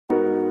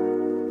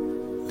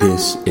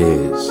This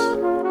is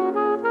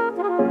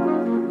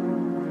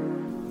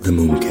the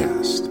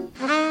Mooncast.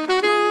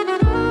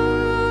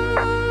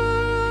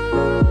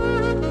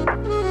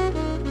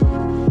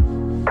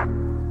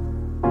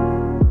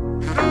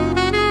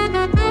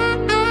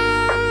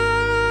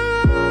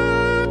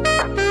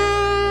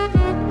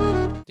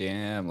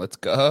 Damn, let's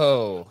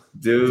go.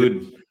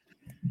 Dude.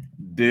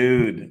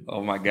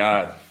 Oh my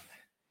God.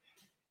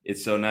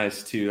 It's so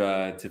nice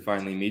to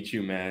finally meet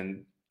you,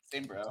 man.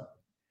 Same, bro.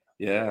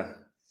 Yeah.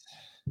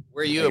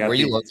 Where are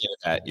you located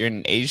at? You're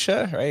in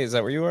Asia, right? Is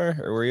that where you are?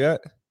 Or where you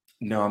at?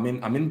 No, I'm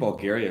in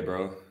Bulgaria,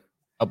 bro.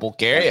 Oh,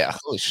 Bulgaria.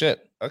 Holy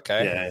shit.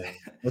 Okay. Yeah.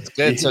 That's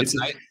good. So it's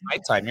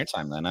nighttime, your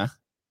time then, huh?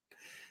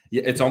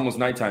 Yeah, it's almost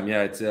nighttime.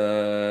 Yeah, it's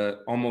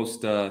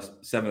almost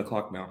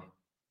 7:00 now.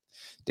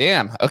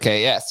 Damn.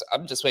 Okay, yes.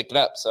 I'm just waking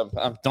up. So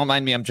don't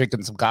mind me, I'm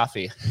drinking some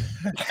coffee.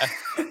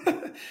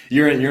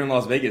 You're in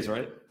Las Vegas,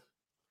 right?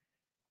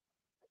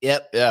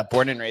 Yep. Yeah.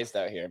 Born and raised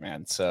out here,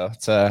 man. So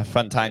it's a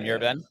fun time. You ever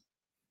been?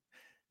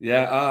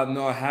 Yeah,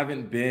 no, I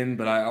haven't been,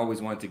 but I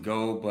always wanted to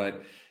go.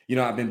 But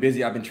I've been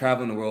busy. I've been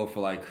traveling the world for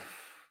like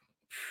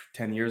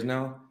 10 years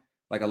now.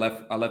 Like I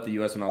left the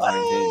US when I was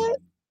 19.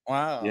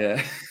 Wow.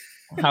 Yeah.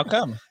 How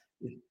come?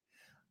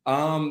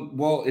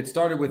 Well, it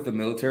started with the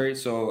military.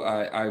 So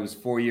I was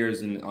 4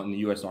 years on the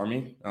US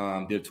Army.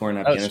 Did a tour in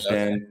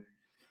Afghanistan. Okay.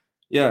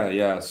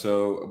 Yeah.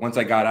 So once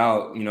I got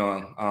out,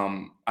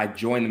 I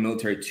joined the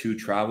military to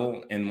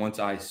travel. And once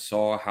I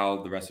saw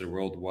how the rest of the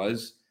world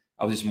was,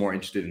 I was just more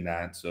interested in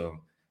that. So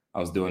I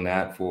was doing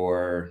that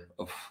for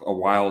a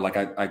while. Like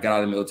I got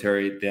out of the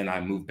military, then I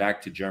moved back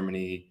to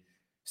Germany,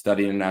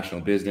 studied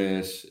international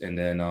business, and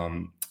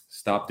then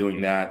stopped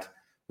doing that.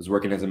 Was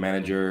working as a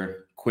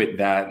manager, quit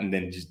that, and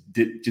then just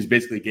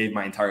basically gave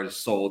my entire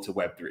soul to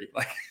Web3,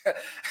 like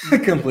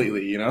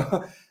completely.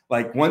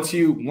 Like once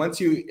you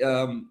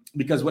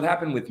because what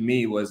happened with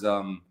me was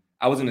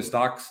I was in the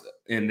stocks,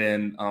 and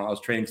then I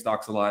was trading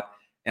stocks a lot,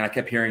 and I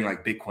kept hearing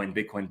like Bitcoin.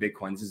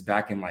 This is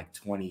back in like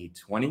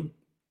 2020.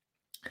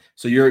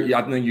 So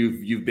I think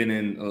you've been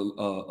in a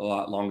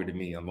lot longer than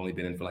me. I've only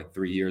been in for like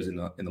 3 years in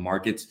the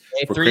markets.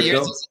 Hey, for 3 crypto.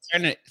 years is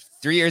eternity.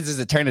 3 years is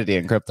eternity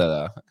in crypto,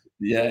 though.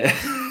 Yeah.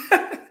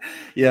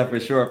 Yeah, for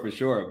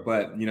sure.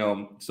 But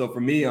so for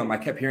me, I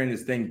kept hearing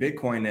this thing,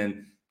 Bitcoin,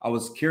 and I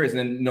was curious.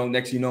 And then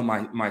next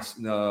my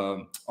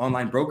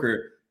online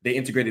broker, they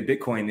integrated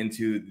Bitcoin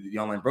into the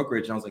online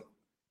brokerage, and I was like,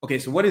 okay,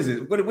 so what is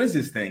it? What is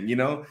this thing?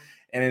 And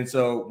then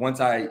so once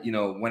I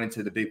went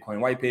into the Bitcoin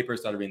white paper,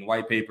 started reading the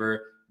white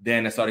paper.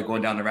 Then I started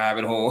going down the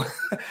rabbit hole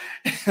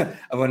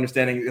of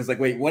understanding. It's like,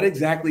 wait, what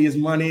exactly is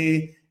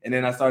money? And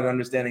then I started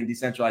understanding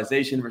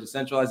decentralization versus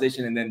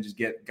centralization, and then just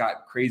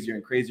got crazier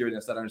and crazier. And I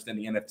started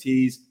understanding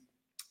NFTs.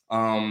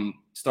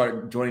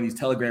 Started joining these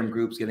Telegram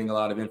groups, getting a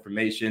lot of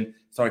information.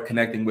 Started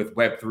connecting with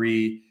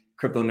Web3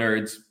 crypto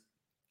nerds.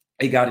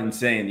 It got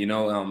insane.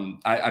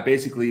 I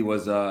basically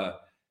was So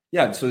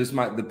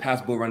the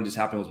past bull run just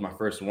happened, was my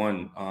first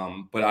one.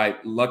 But I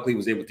luckily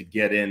was able to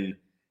get in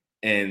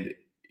and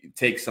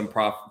take some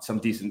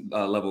decent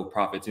level of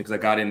profits, because I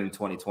got in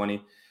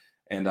 2020,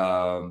 and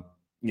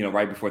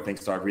right before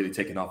things started really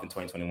taking off in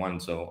 2021.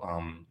 So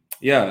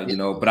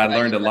but I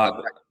learned a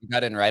lot. You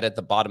got in right at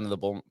the bottom of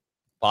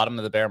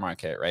the bear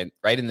market,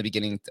 right in the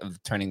beginning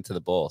of turning to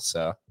the bull.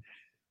 So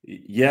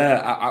yeah,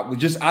 I was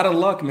just out of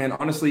luck, man.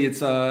 Honestly,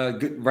 it's a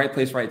good right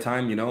place, right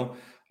time.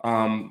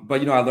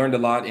 But I learned a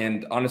lot,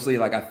 and honestly,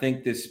 like I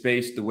think this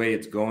space, the way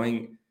it's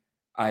going,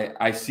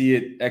 I see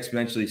it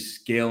exponentially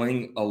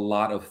scaling a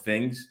lot of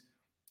things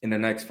in the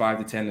next 5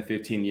 to 10 to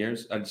 15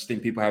 years. I just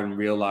think people haven't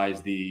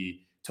realized the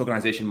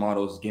tokenization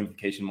models,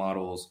 gamification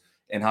models,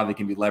 and how they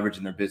can be leveraged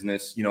in their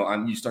business.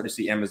 You start to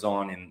see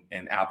Amazon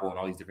and Apple and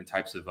all these different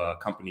types of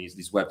companies,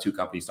 these Web2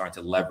 companies, starting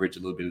to leverage a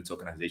little bit of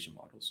tokenization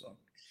models. So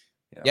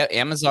yeah,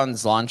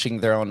 Amazon's launching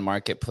their own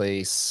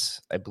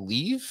marketplace, I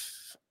believe,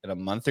 in a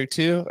month or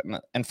two.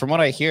 And from what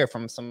I hear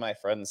from some of my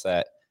friends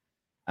that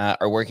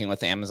are working with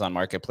the Amazon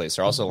marketplace,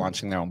 are also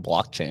launching their own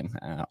blockchain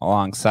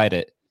alongside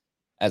it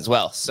as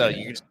well. So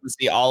you just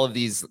see all of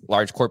these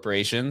large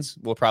corporations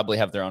will probably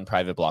have their own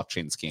private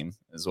blockchain scheme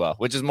as well,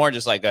 which is more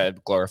just like a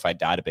glorified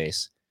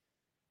database.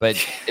 But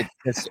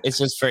it's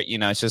just for,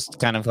 it's just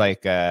kind of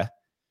like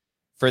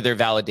further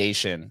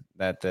validation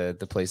that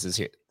the place is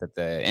here, that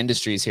the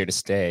industry is here to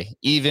stay,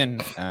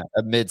 even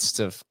amidst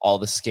of all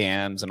the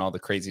scams and all the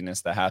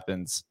craziness that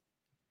happens.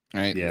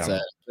 Right? Yeah. It's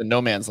a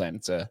no man's land.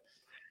 It's a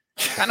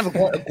kind of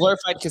a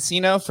glorified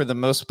casino for the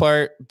most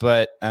part,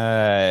 but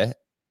the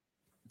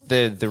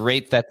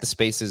rate that the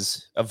space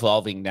is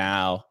evolving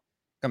now,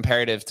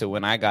 comparative to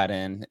when I got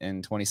in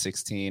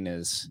 2016,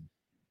 is,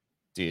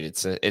 dude,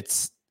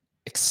 it's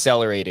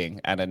accelerating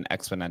at an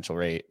exponential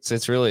rate. So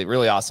it's really,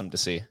 really awesome to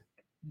see.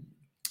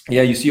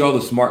 Yeah, you see all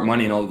the smart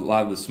money and a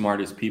lot of the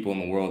smartest people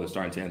in the world are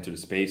starting to enter the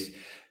space.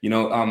 I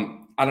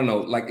don't know,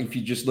 like if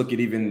you just look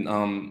at even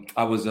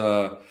I was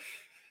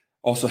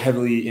also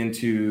heavily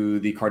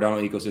into the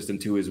Cardano ecosystem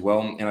too as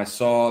well. And I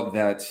saw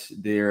that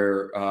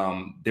they're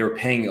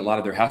paying a lot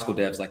of their Haskell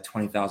devs like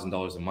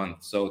 $20,000 a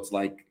month. So it's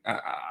like,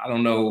 I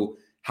don't know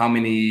how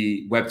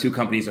many Web2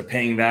 companies are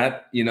paying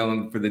that,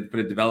 for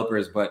the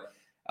developers. But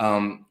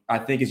I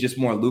think it's just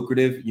more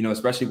lucrative,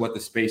 especially what the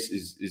space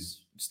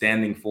is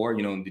standing for,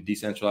 the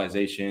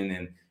decentralization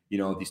and,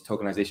 these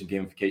tokenization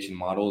gamification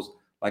models.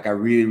 Like, I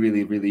really,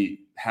 really, really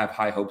have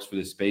high hopes for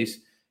this space.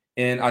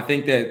 And I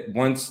think that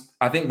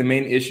the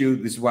main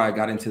issue, this is why I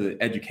got into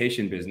the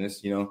education business,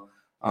 because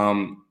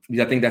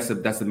I think that's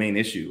the main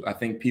issue. I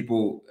think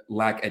people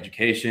lack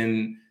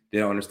education. They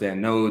don't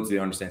understand nodes. They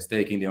don't understand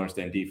staking. They don't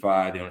understand DeFi.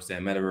 They don't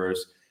understand metaverse.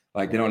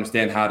 Like, they don't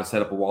understand how to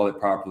set up a wallet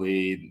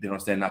properly. They don't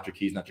understand not your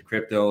keys, not your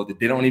crypto.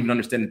 They don't even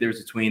understand the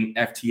difference between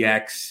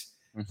FTX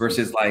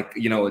versus like,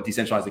 a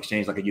decentralized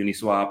exchange like a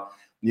Uniswap.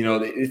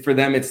 For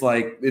them, it's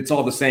like, it's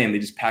all the same. They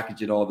just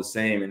package it all the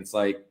same. And it's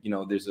like,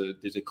 there's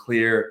a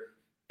clear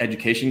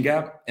education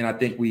gap. And I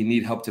think we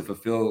need help to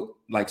fill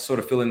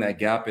in that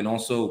gap. And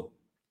also,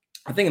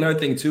 I think another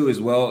thing too, as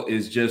well,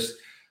 is just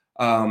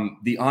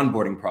the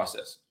onboarding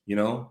process.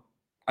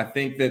 I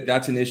think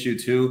that's an issue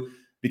too,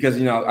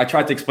 because, I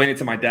tried to explain it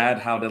to my dad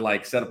how to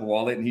like set up a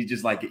wallet, and he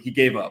just like, he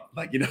gave up.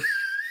 Like,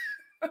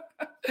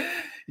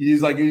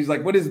 he's like,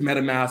 what is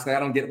MetaMask? I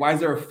don't get, why is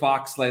there a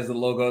fox as the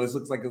logo? This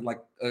looks like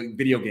a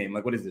video game.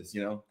 Like, what is this?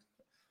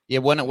 Yeah.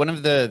 One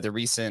of the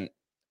recent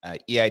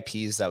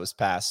EIPs that was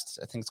passed,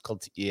 I think it's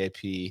called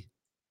EIP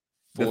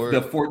 4.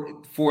 The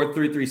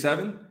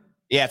 4337.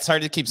 Yeah, it's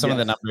hard to keep some of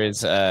the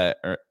numbers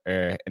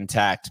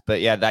intact, but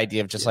yeah, the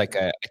idea of just like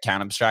a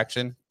account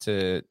abstraction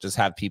to just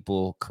have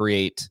people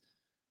create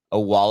a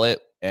wallet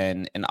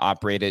and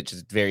operate it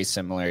just very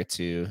similar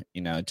to,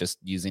 just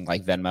using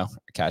like Venmo or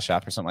Cash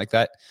App or something like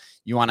that.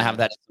 You want to have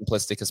that as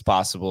simplistic as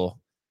possible,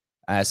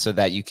 so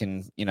that you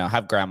can,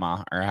 have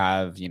grandma or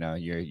have,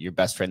 your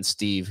best friend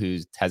Steve, who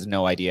has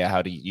no idea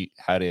how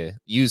to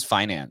use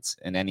finance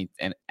in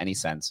any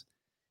sense,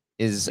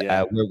 is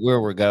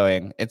where we're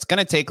going. It's going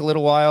to take a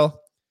little while.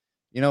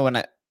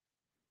 When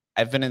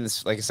I've been in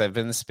this, like I said, I've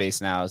been in this space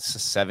now, it's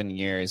 7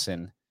 years,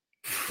 and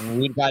when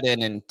we got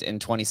in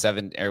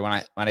 27, or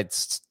when I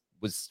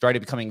was started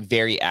becoming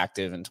very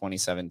active in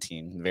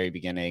 2017, the very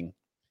beginning,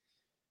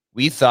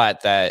 we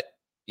thought that,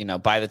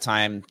 by the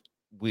time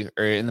we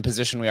are in the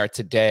position we are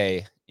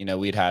today,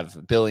 we'd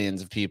have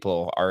billions of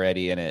people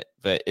already in it,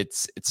 but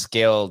it's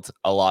scaled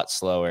a lot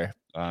slower,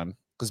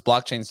 because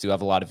blockchains do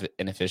have a lot of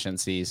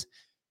inefficiencies,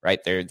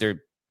 right?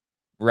 They're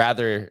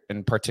rather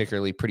and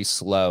particularly pretty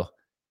slow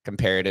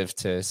comparative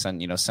to some,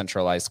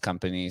 centralized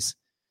companies.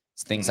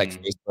 Things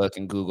like Facebook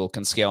and Google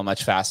can scale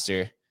much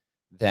faster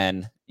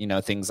than,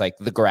 things like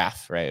the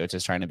Graph, right, which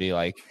is trying to be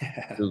like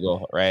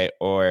Google, right?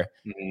 Or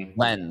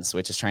Lens,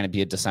 which is trying to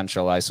be a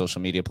decentralized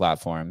social media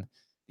platform.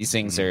 These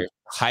things are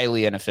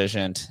highly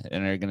inefficient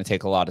and are going to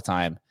take a lot of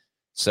time.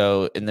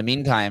 So in the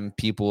meantime,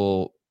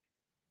 people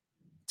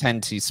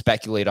tend to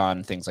speculate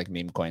on things like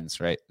meme coins,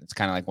 right? It's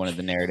kind of like one of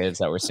the narratives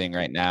that we're seeing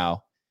right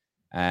now,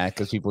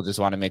 because people just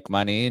want to make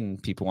money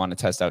and people want to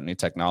test out new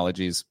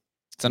technologies.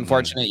 It's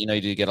unfortunate,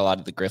 you do get a lot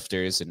of the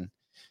grifters and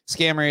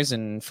scammers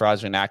and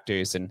fraudulent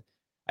actors. And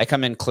I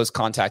come in close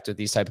contact with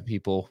these type of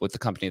people with the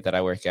company that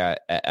I work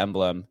at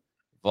Emblem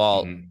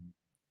Vault.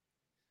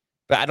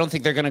 But I don't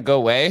think they're going to go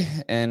away.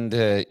 And,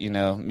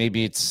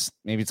 maybe it's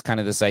kind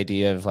of this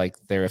idea of like,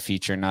 they're a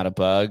feature, not a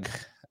bug.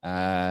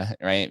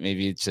 Right.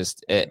 Maybe it's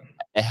just, it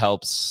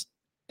helps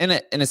in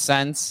a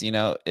sense,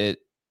 it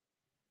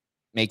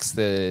makes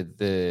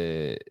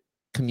the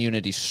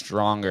community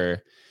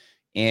stronger.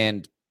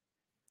 And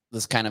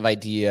this kind of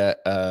idea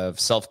of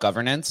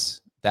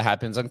self-governance that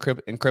happens in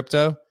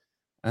crypto,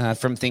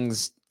 from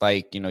things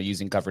like,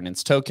 using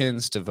governance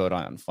tokens to vote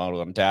on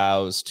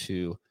DAOs,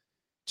 to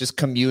just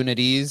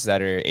communities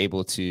that are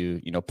able to,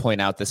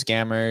 point out the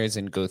scammers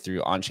and go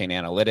through on-chain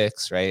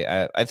analytics,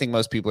 right? I think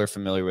most people are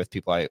familiar with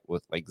people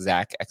like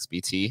Zach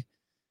XBT,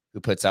 who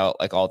puts out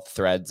like all the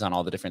threads on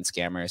all the different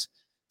scammers.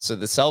 So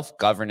the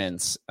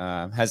self-governance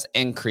has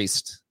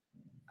increased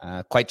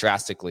quite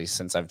drastically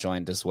since I've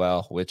joined as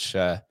well, which,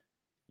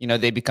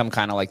 they become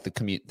kind of like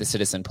the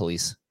citizen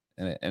police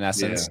in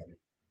essence. Yeah.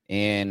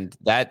 And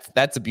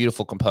that's a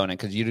beautiful component,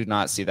 because you do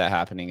not see that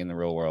happening in the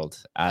real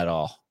world at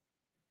all.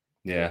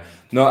 Yeah.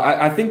 No,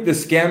 I think the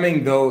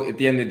scamming, though, at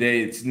the end of the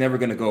day, it's never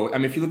going to go. I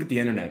mean, if you look at the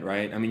internet,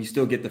 right? I mean, you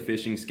still get the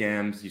phishing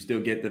scams. You still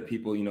get the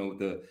people,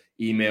 the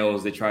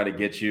emails they try to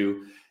get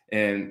you.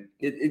 And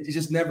it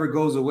just never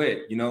goes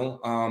away.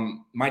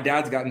 My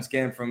dad's gotten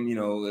scammed from,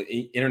 an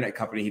internet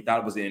company. He thought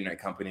it was an internet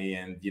company.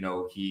 And,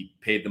 he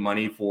paid the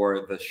money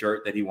for the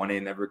shirt that he wanted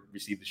and never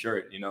received the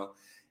shirt,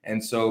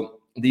 And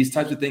so these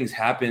types of things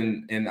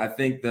happen. And I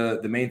think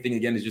the main thing,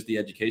 again, is just the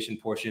education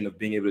portion of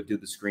being able to do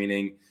the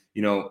screening,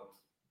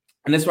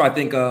 And that's why I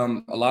think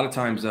a lot of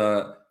times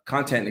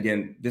content,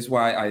 again, this is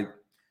why I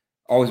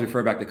always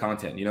refer back to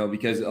content,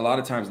 because a lot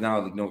of times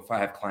now, if I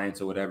have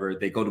clients or whatever,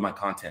 they go to my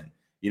content.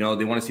 They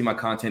want to see my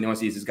content. They want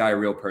to see, is this guy a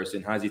real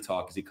person? How does he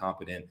talk? Is he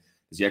competent?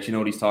 Does he actually know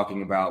what he's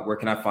talking about? Where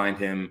can I find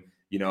him?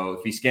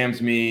 If he scams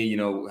me,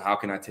 how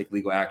can I take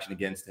legal action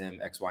against him?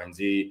 X, Y, and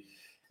Z.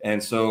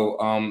 And so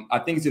I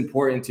think it's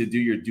important to do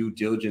your due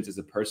diligence as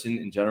a person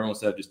in general,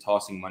 instead of just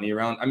tossing money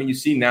around. I mean, you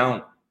see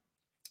now,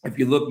 if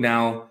you look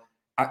now,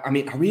 I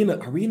mean, are we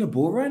in a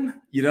bull run?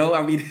 You know,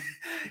 I mean,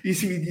 you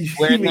see,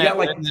 We're in, we got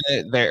like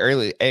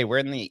we're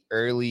in the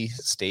early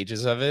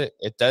stages of it.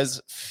 It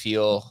does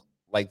feel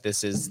like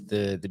this is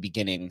the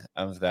beginning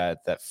of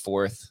that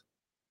fourth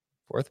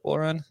bull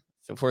run,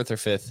 so fourth or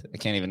fifth. I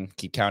can't even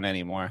keep count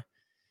anymore.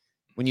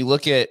 When you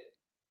look at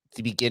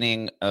the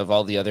beginning of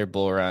all the other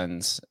bull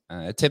runs,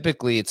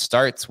 typically it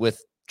starts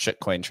with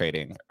shitcoin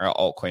trading or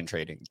altcoin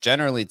trading.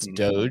 Generally, it's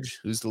Doge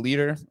who's the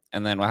leader,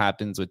 and then what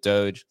happens with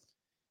Doge?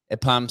 It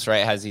pumps,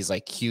 right? Has these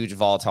like huge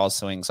volatile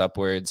swings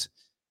upwards.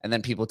 And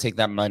then people take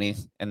that money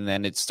and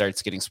then it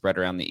starts getting spread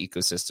around the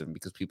ecosystem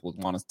because people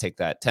want to take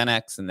that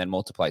 10x and then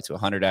multiply to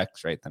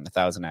 100x, right? Then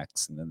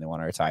 1000x. And then they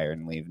want to retire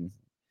and leave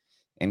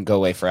and go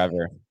away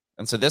forever.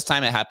 And so this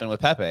time it happened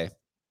with Pepe,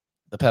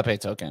 the Pepe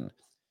token,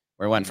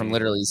 where it went from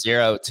literally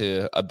zero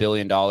to $1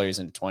 billion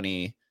in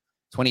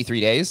 23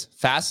 days.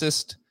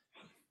 Fastest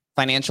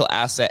financial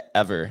asset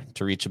ever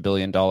to reach $1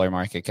 billion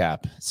market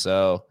cap.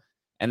 So,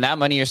 and that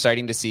money you're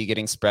starting to see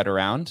getting spread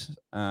around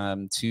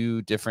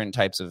to different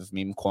types of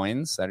meme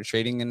coins that are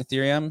trading in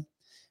Ethereum.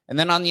 And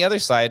then on the other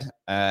side,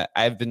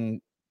 I've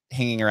been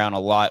hanging around a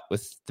lot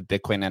with the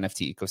Bitcoin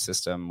NFT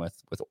ecosystem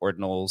with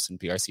ordinals and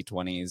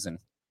BRC-20s. And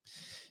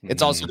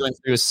it's also going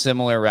through a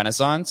similar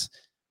renaissance,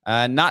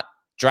 not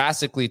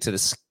drastically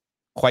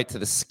quite to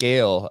the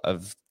scale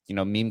of, you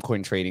know, meme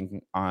coin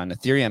trading on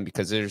Ethereum,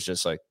 because there's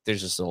just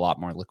a lot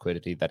more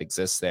liquidity that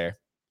exists there.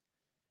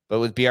 But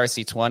with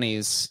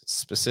BRC-20s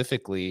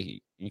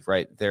specifically,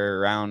 right, they're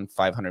around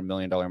 $500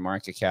 million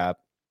market cap,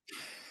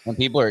 and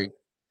people are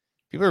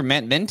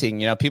minting.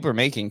 You know, people are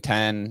making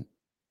 $10,000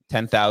 to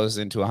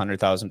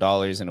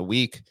 $100,000 in a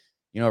week.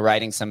 You know,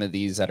 writing some of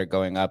these that are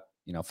going up,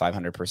 you know,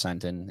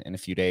 500% in a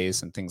few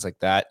days and things like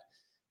that.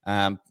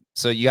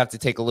 So you have to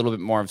take a little bit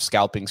more of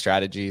scalping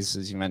strategies,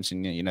 as you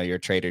mentioned. You know, you're a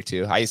trader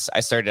too. I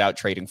started out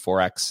trading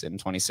Forex in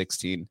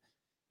 2016,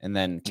 and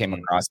then came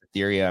across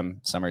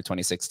Ethereum summer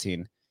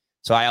 2016.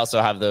 So I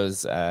also have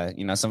those,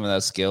 you know, some of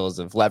those skills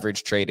of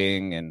leverage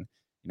trading and,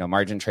 you know,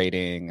 margin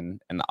trading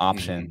and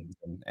options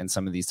and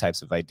some of these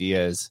types of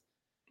ideas.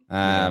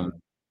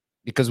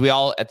 Because we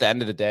all, at the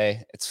end of the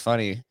day, it's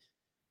funny.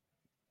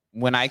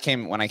 When I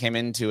came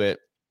into it,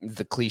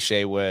 the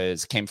cliche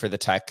was came for the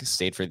tech,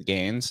 stayed for the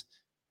gains.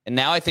 And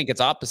now I think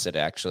it's opposite,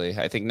 actually.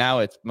 I think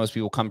now most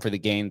people come for the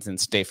gains and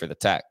stay for the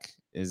tech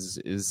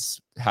is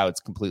how it's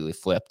completely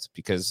flipped,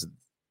 because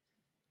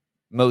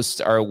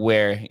most are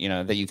aware, you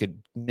know, that you could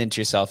mint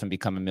yourself and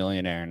become a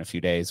millionaire in a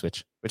few days,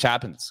 which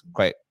happens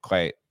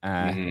quite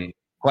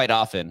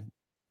often.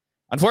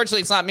 Unfortunately,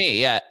 it's not me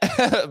yet,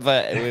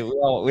 but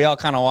we all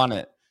kind of want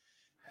it.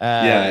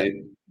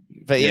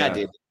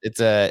 Dude, it's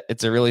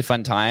a really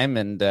fun time,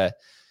 and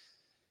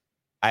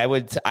I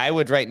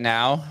would right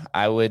now,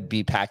 I would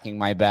be packing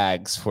my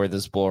bags for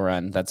this bull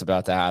run that's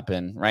about to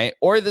happen, right?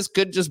 Or this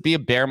could just be a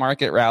bear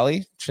market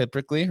rally,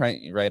 typically, right?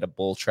 You write a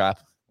bull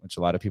trap, which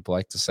a lot of people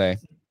like to say.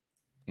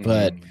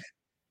 But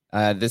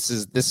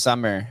this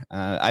summer,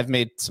 I've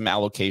made some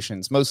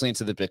allocations, mostly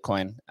into the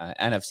Bitcoin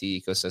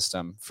NFT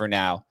ecosystem for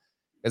now,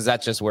 because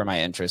that's just where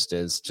my interest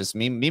is. Just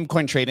meme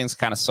coin trading is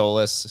kind of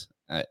soulless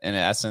in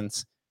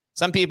essence.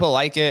 Some people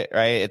like it,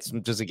 right? It's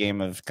just a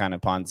game of kind of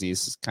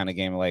Ponzi's, kind of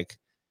game like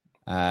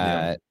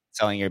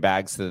selling your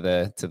bags to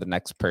the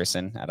next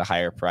person at a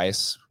higher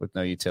price with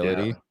no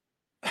utility.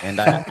 And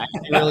I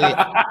really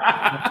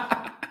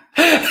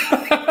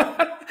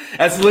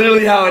that's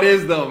literally how it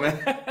is, though,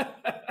 man.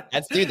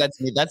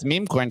 That's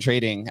meme coin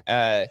trading.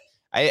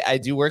 I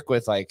do work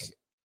with like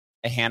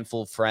a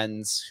handful of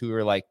friends who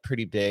are like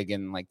pretty big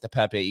in like the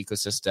Pepe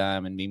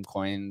ecosystem and meme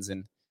coins,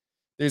 and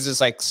there's this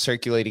like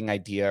circulating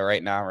idea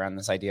right now around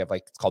this idea of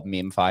like, it's called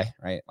Memefi,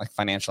 right? Like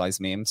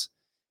financialized memes.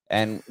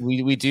 And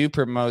we do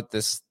promote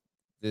this,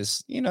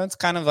 you know, it's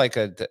kind of like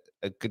a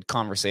good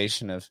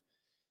conversation of,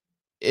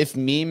 if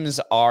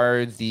memes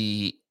are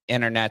the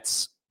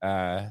internet's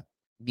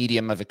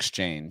medium of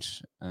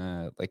exchange,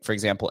 like for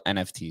example,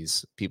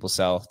 NFTs, people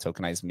sell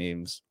tokenized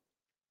memes.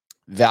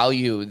 The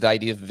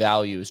idea of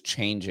value is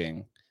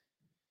changing.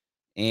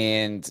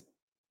 And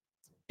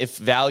if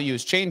value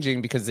is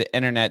changing because the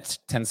internet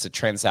tends to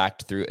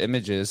transact through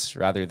images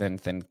rather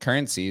than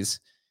currencies,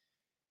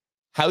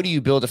 how do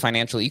you build a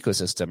financial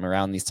ecosystem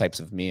around these types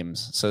of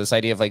memes? So this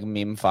idea of like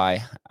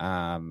Memefi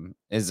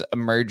is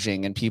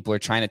emerging, and people are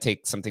trying to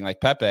take something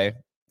like Pepe.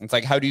 It's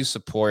like, how do you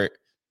support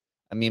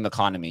a meme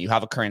economy? You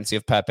have a currency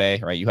of Pepe,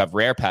 right? You have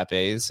rare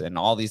Pepes and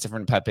all these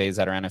different Pepes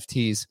that are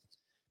NFTs.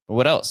 But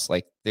what else?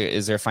 Like,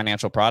 is there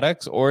financial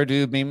products, or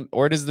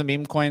does the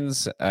meme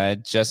coins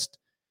just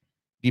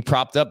be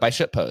propped up by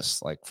shit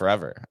posts like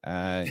forever?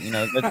 You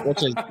know,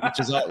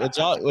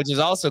 which is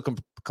also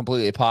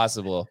completely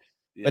possible.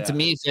 Yeah. But to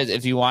me,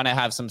 if you want to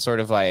have some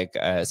sort of like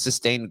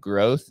sustained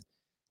growth,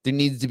 there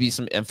needs to be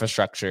some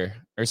infrastructure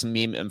or some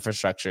meme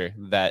infrastructure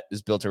that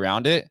is built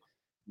around it.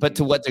 But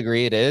to what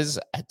degree it is,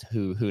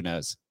 who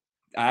knows?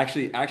 I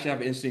actually have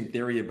an interesting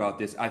theory about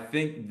this. I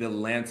think the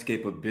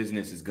landscape of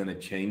business is going to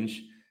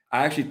change.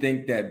 I actually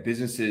think that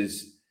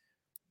businesses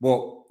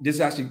Well,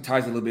 this actually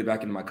ties a little bit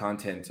back into my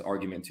content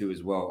argument too,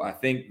 as well. I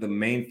think the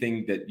main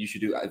thing that you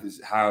should do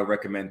is how I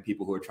recommend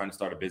people who are trying to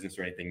start a business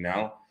or anything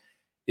now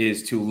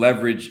is to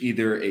leverage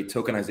either a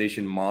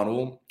tokenization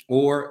model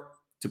or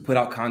to put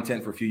out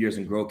content for a few years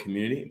and grow a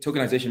community.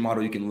 Tokenization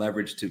model you can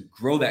leverage to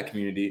grow that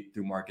community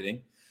through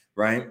marketing,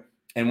 right?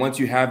 And once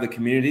you have the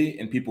community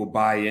and people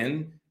buy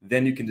in,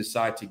 then you can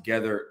decide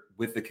together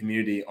with the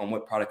community on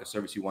what product or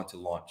service you want to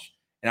launch.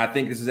 And I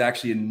think this is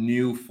actually a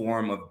new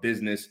form of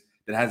business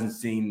that hasn't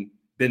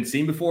been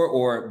seen before,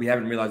 or we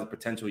haven't realized the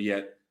potential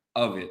yet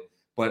of it.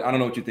 But I don't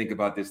know what you think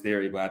about this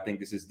theory, but I think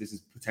this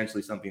is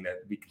potentially something that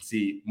we can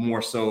see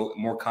more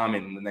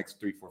common in the next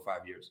 3, 4,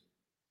 5 years.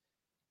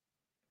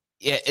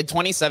 Yeah, in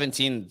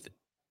 2017,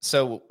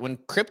 so when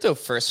crypto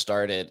first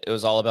started, it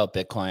was all about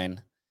Bitcoin.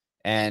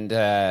 And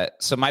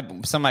so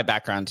some of my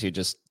background too,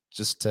 just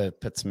to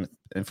put some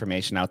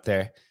information out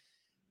there.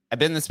 I've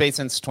been in the space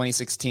since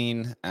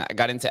 2016. I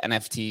got into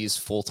NFTs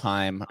full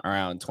time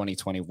around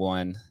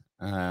 2021.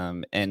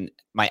 And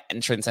my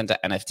entrance into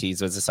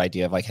NFTs was this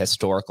idea of like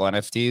historical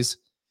NFTs.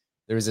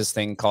 There was this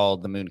thing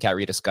called the Mooncat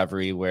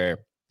rediscovery where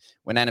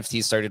when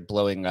NFTs started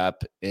blowing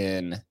up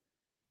in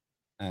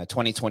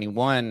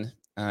 2021,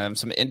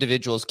 some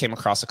individuals came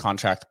across a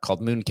contract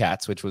called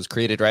Mooncats, which was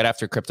created right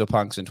after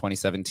CryptoPunks in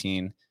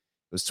 2017. It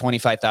was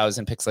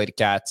 25,000 pixelated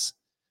cats,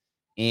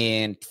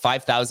 and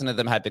 5,000 of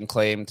them had been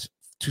claimed.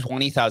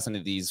 20,000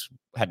 of these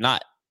had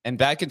not. And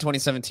back in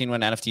 2017,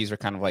 when NFTs were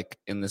kind of like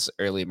in this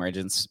early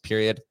emergence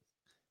period,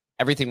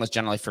 everything was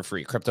generally for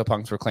free.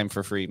 CryptoPunks were claimed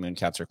for free.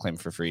 Mooncats were claimed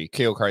for free.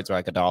 KO cards were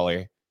like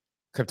 $1.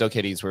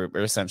 CryptoKitties were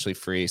essentially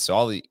free. So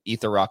all the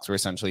Ether rocks were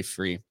essentially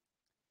free.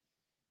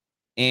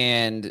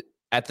 And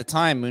at the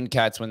time,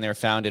 Mooncats, when they were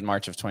found in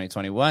March of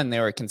 2021, they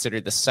were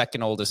considered the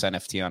second oldest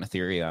NFT on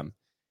Ethereum.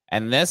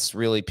 And this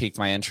really piqued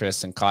my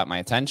interest and caught my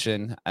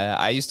attention.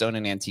 I used to own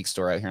an antique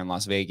store out here in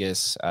Las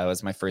Vegas. It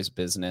was my first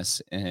business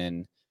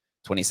in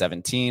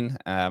 2017.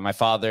 My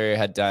father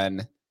had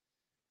done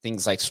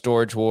things like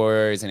Storage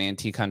Wars and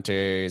Antique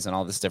Hunters and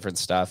all this different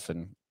stuff.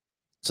 And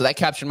so that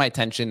captured my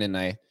attention, and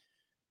I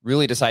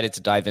really decided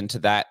to dive into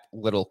that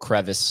little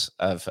crevice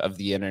of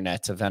the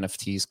internet of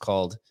NFTs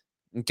called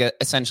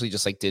essentially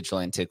just like digital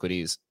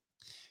antiquities.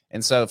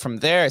 And so from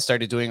there, I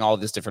started doing all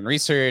this different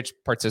research,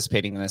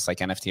 participating in this like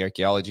NFT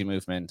archaeology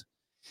movement.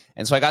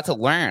 And so I got to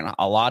learn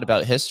a lot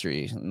about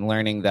history and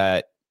learning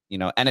that,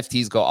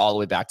 NFTs go all the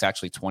way back to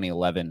actually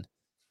 2011.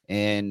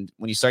 And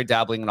when you start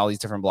dabbling in all these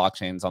different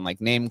blockchains on like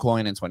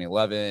Namecoin in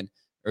 2011,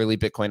 early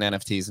Bitcoin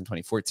NFTs in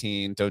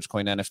 2014,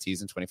 Dogecoin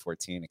NFTs in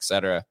 2014, et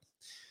cetera,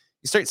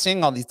 you start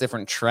seeing all these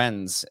different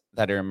trends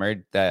that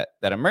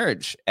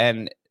emerge.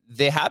 And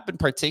they happen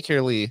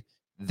particularly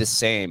the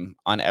same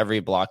on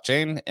every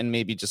blockchain, and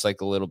maybe just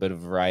like a little bit of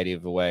a variety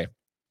of a way.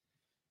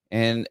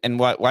 And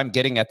what I'm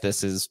getting at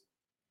this is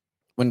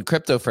when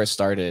crypto first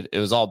started, it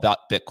was all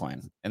about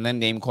Bitcoin. And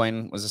then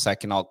Namecoin was the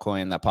second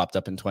altcoin that popped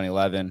up in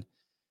 2011.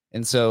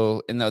 And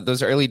so in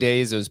those early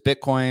days, it was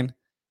Bitcoin.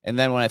 And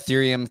then when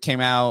Ethereum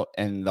came out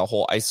and the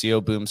whole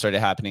ICO boom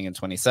started happening in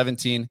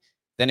 2017,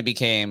 then it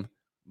became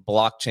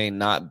blockchain,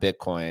 not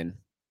Bitcoin.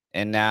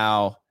 And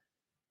now,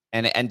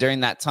 and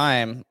during that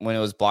time when it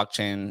was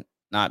blockchain,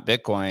 not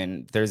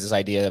Bitcoin, there's this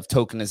idea of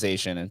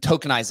tokenization and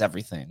tokenize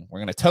everything. We're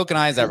going to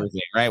tokenize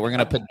everything, right? We're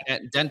going to put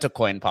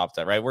DentaCoin popped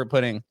up, right? We're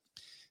putting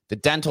the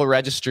dental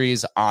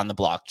registries on the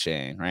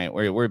blockchain, right?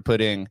 We're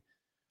putting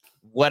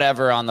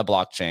whatever on the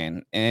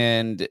blockchain.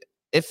 And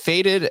it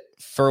faded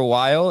for a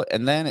while.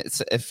 And then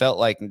it felt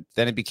like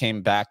then it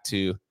became back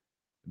to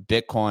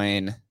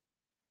Bitcoin,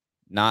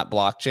 not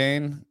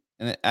blockchain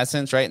in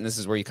essence, right? And this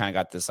is where you kind of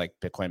got this like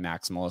Bitcoin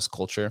maximalist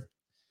culture.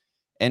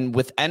 And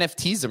with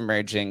NFTs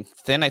emerging,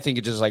 then I think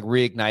it just like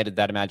reignited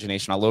that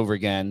imagination all over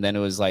again. Then it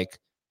was like,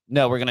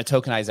 no, we're going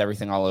to tokenize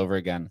everything all over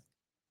again.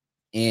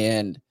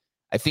 And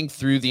I think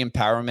through the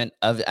empowerment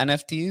of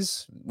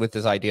NFTs with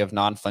this idea of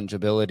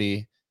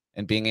non-fungibility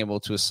and being able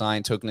to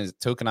assign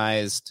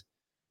tokenized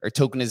or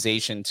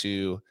tokenization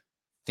to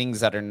things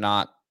that are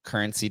not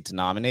currency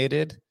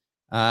denominated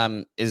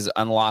is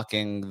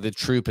unlocking the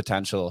true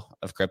potential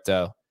of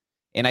crypto.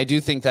 And I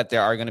do think that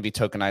there are going to be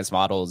tokenized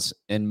models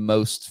in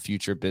most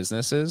future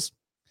businesses,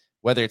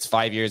 whether it's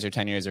 5 years or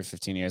 10 years or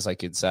 15 years,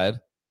 like you'd said.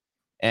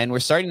 And we're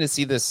starting to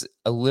see this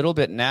a little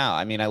bit now.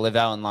 I mean, I live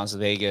out in Las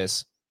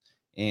Vegas,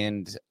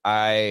 and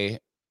I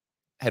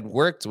had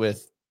worked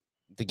with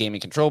the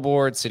Gaming Control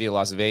Board, City of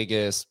Las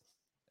Vegas,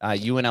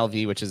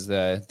 UNLV, which is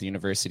the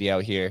university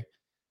out here,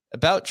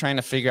 about trying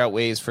to figure out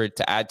ways for it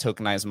to add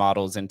tokenized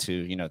models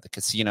into, the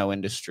casino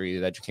industry,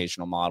 the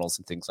educational models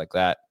and things like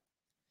that.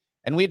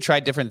 And we had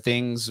tried different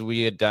things.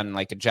 We had done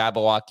like a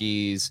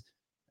Jabberwockies,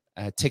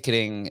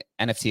 ticketing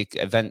NFT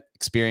event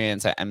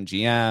experience at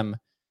MGM.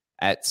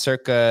 At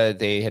Circa,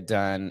 they had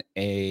done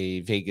a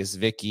Vegas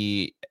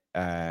Vicky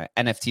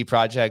NFT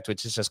project,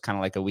 which is just kind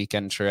of like a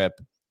weekend trip.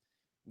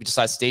 We just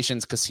saw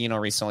Stations Casino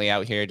recently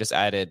out here, just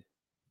added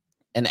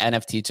an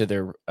NFT to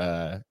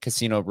their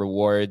casino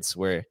rewards,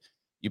 where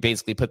you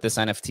basically put this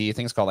NFT, I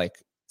think it's called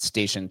like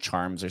Station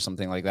Charms or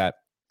something like that.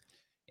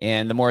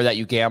 And the more that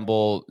you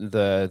gamble,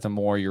 the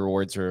more your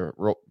rewards are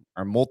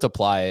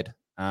multiplied,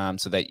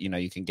 so that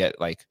you can get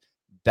like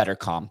better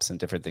comps and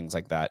different things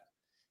like that.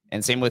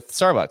 And same with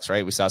Starbucks,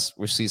 right? We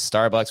see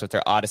Starbucks with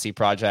their Odyssey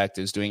project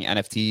is doing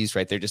NFTs,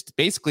 right? They're just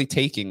basically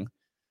taking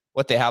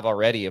what they have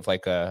already of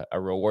like a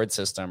reward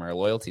system or a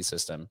loyalty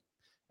system,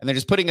 and they're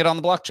just putting it on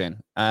the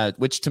blockchain,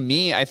 which to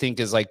me, I think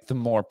is like the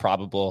more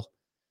probable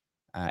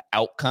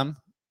outcome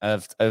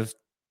of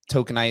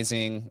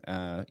tokenizing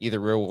either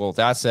real world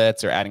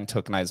assets or adding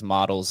tokenized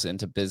models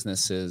into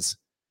businesses.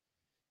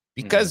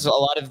 Because a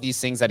lot of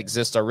these things that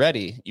exist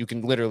already, you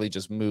can literally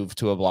just move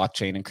to a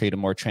blockchain and create a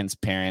more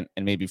transparent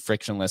and maybe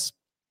frictionless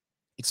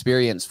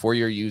experience for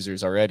your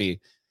users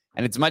already.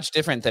 And it's much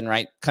different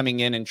than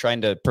coming in and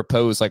trying to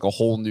propose like a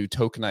whole new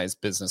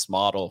tokenized business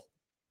model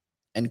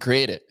and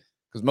create it,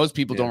 because most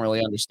people don't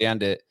really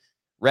understand it.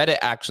 Reddit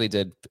actually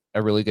did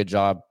a really good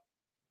job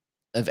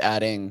of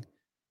adding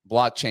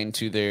blockchain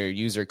to their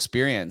user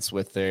experience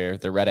with their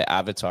Reddit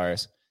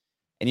avatars.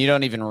 And you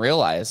don't even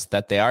realize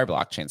that they are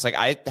blockchains. Like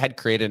I had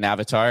created an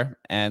avatar,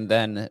 and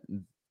then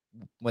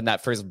when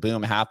that first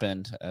boom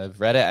happened of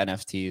Reddit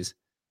NFTs,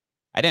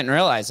 I didn't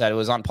realize that it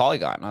was on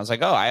Polygon. I was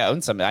like, oh, I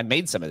own some. I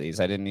made some of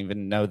these. I didn't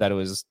even know that it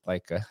was I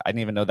didn't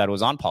even know that it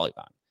was on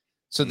Polygon.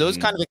 So those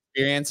kind of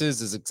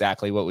experiences is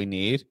exactly what we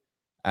need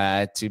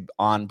to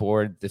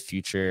onboard the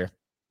future,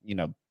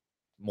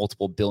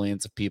 multiple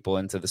billions of people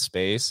into the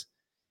space.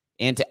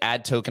 And to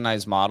add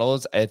tokenized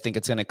models, I think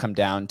it's going to come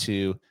down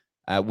to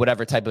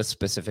whatever type of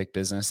specific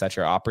business that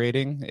you're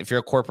operating. If you're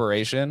a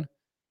corporation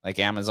like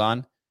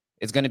Amazon,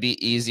 it's going to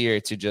be easier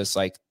to just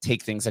like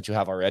take things that you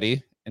have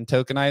already and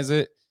tokenize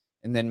it.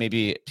 And then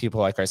maybe people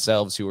like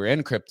ourselves who are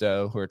in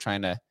crypto, who are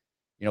trying to,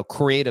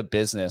 create a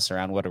business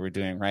around what we're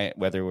doing, right?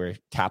 Whether we're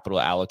capital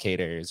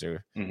allocators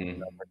or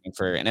working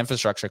for an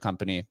infrastructure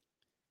company,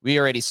 we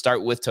already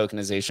start with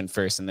tokenization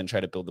first and then try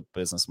to build a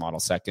business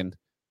model second.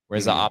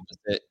 Whereas the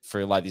opposite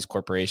for a lot of these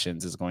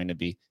corporations is going to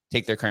be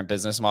take their current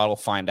business model,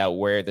 find out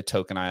where the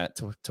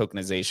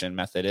tokenization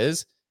method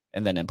is,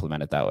 and then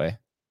implement it that way.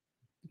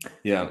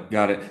 Yeah,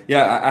 got it.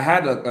 Yeah, I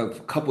had a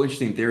couple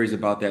interesting theories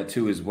about that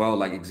too, as well,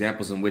 like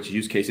examples in which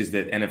use cases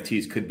that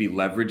NFTs could be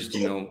leveraged,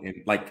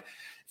 in, like,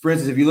 for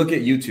instance, if you look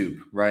at YouTube,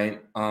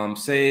 right?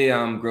 Say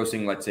I'm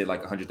grossing, let's say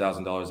like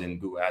 $100,000 in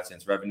Google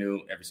AdSense revenue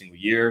every single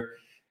year,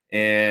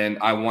 and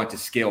I want to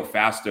scale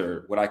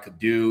faster. What I could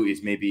do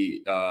is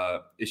maybe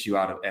issue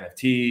out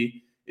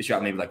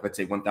maybe like, let's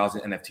say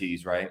 1,000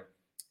 NFTs, right?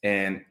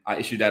 And I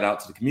issue that out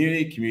to the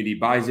community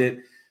buys it.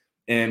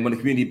 And when the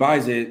community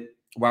buys it,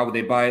 why would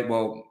they buy it?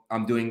 Well,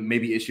 I'm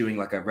maybe issuing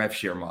like a rev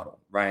share model,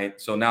 right?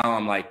 So now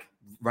I'm like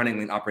running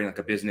and operating like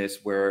a business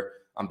where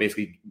I'm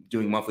basically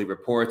doing monthly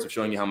reports of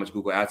showing you how much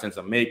Google AdSense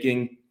I'm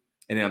making.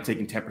 And then I'm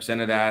taking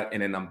 10% of that.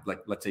 And then I'm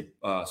like, let's say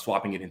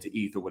swapping it into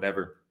ETH or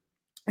whatever.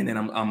 And then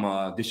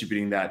I'm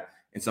distributing that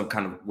in some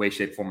kind of way,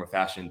 shape, form, or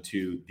fashion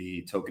to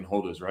the token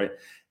holders, right?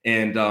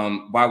 And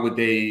why would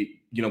they,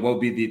 what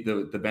would be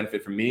the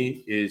benefit for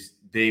me is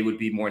they would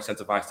be more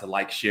incentivized to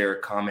like, share,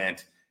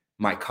 comment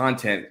my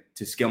content,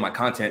 to scale my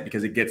content,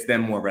 because it gets them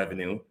more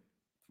revenue,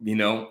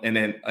 and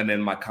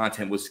then my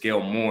content will scale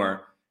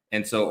more.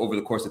 And so over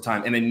the course of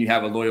time, and then you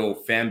have a loyal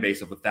fan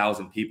base of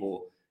 1,000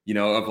 people,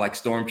 of like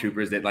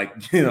stormtroopers that like,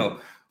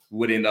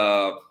 wouldn't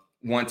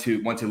want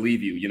to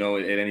leave you,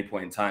 at any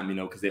point in time,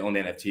 because they own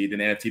the NFT. Then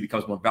the NFT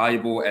becomes more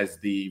valuable as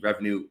the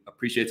revenue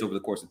appreciates over the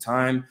course of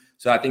time.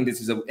 So I think this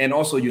is and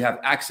also you have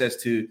access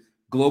to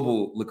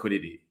global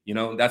liquidity.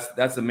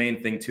 That's the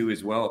main thing too,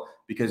 as well,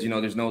 because,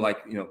 there's no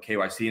like,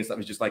 KYC and stuff.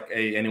 It's just like,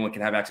 hey, anyone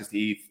can have access to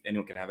ETH.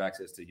 Anyone can have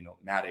access to,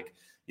 Matic,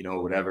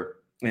 whatever.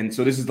 And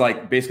so this is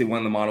like basically one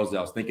of the models that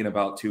I was thinking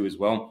about too, as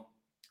well.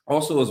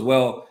 Also, as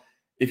well,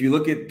 if you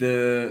look at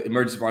the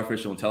emergence of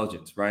artificial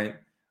intelligence, right?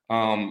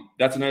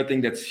 That's another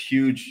thing that's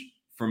huge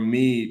for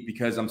me,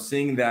 because I'm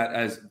seeing that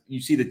as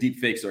you see the deep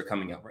fakes that are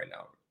coming out right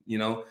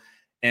now,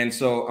 and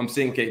so I'm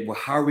saying, okay, well,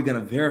 how are we going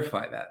to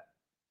verify that?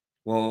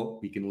 Well,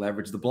 we can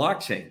leverage the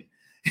blockchain,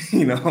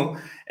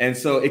 and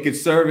so it could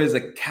serve as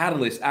a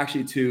catalyst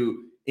actually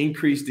to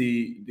increase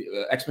the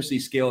exponentially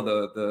scale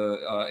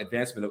the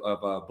advancement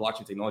of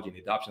blockchain technology and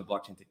the adoption of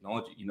blockchain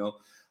technology,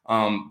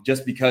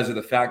 just because of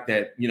the fact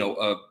that,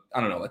 I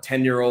don't know, a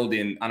 10-year-old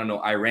in,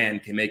 Iran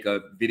can make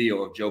a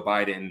video of Joe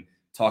Biden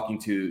talking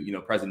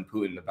to, President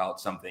Putin about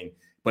something,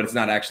 but it's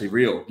not actually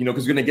real,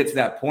 because we're going to get to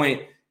that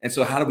point. And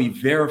so how do we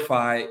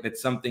verify that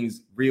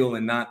something's real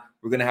and not?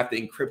 We're going to have to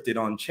encrypt it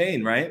on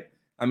chain, right?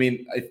 I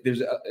mean, if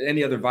there's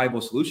any other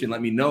viable solution,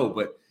 let me know.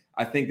 But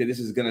I think that this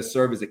is going to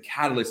serve as a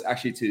catalyst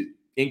actually to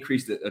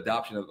increase the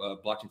adoption of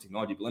blockchain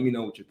technology. But let me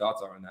know what your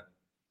thoughts are on that.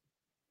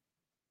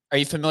 Are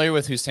you familiar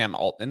with who Sam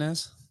Altman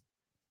is?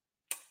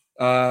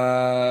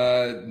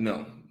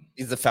 No.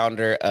 He's the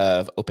founder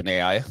of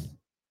OpenAI,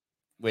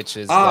 which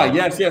is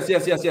yes.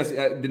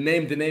 The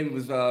name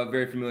was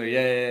very familiar.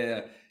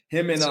 Yeah.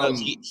 Him and so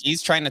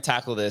he's trying to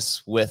tackle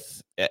this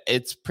with,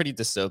 it's pretty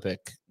dystopic,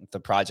 the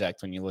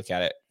project, when you look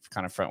at it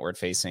kind of frontward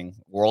facing.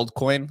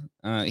 WorldCoin,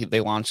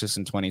 they launched this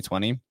in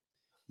 2020.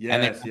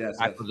 And they Yes, yes, yes.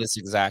 tackle this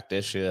exact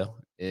issue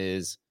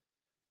is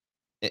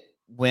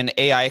when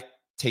AI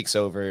takes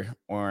over,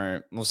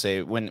 or we'll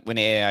say when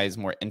AI is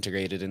more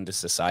integrated into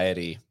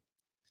society,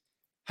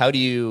 how do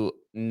you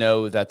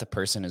know that the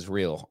person is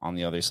real on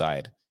the other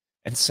side?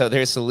 And so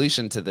their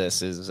solution to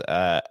this is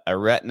a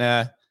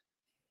retina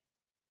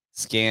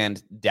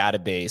scanned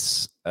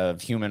database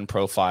of human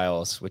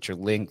profiles, which are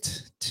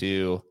linked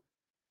to,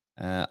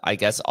 I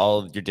guess, all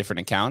of your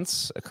different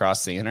accounts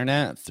across the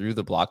internet through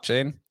the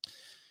blockchain.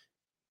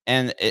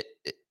 And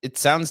it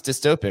sounds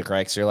dystopic,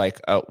 right? Because you're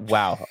like, oh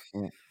wow,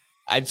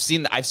 I've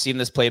seen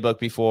this playbook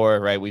before,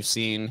 right? We've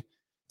seen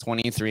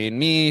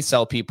 23andMe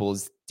sell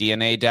people's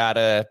DNA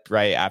data,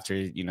 right? After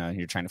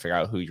you're trying to figure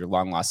out who your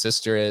long lost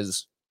sister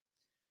is.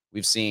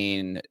 We've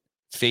seen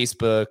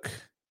Facebook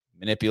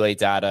manipulate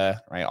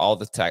data, right? All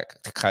the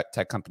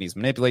tech companies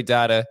manipulate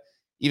data,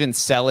 even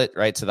sell it,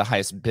 right, to the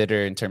highest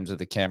bidder in terms of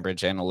the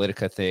Cambridge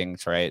Analytica thing,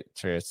 right,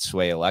 to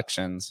sway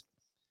elections.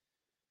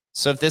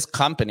 So if this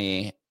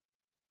company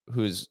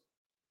who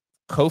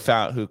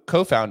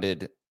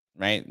co-founded,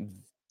 right,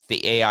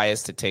 the AI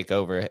is to take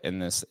over in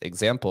this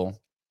example,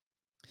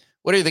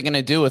 what are they going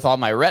to do with all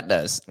my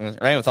retinas,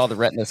 right? With all the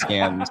retina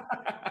scanned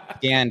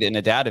in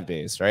a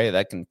database, right?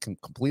 That can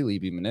completely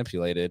be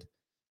manipulated,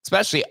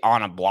 especially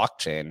on a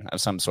blockchain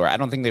of some sort. I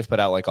don't think they've put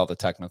out like all the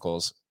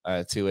technicals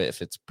to it,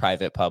 if it's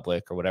private,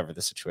 public, or whatever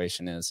the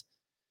situation is.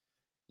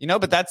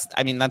 But that's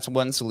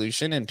one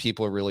solution, and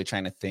people are really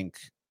trying to think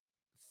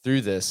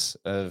through this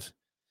of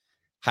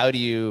how do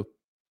you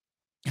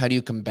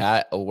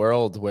combat a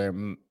world where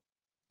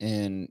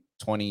in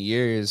 20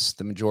 years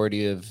the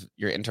majority of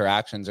your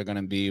interactions are going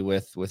to be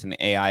with an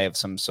AI of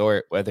some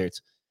sort, whether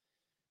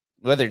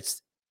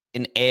it's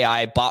an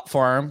AI bot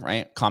form,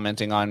 right,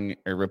 commenting on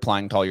or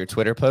replying to all your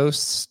Twitter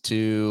posts,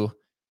 to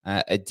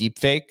a deep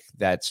fake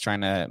that's trying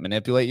to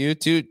manipulate you,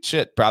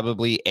 to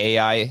probably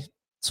AI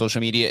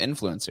social media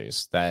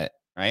influencers that,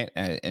 right,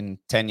 in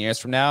 10 years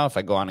from now, if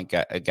I go on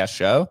a guest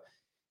show,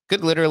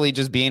 could literally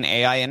just be an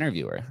AI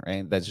interviewer,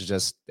 right? That's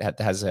just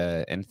has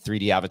a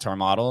 3D avatar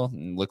model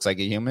and looks like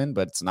a human,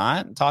 but it's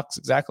not, and talks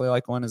exactly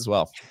like one as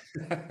well.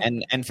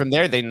 and from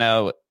there, they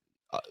know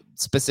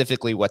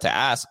specifically what to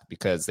ask,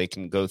 because they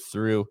can go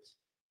through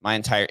my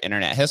entire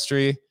internet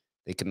history.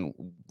 They can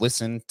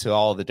listen to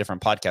all the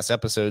different podcast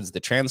episodes,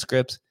 the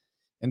transcripts,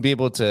 and be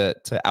able to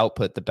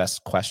output the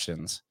best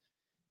questions.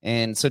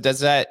 And so does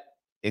that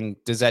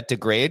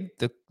degrade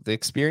the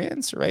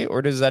experience, right?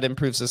 Or does that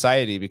improve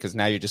society? Because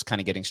now you're just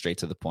kind of getting straight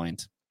to the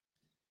point.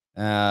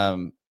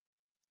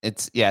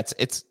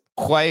 It's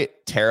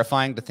quite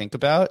terrifying to think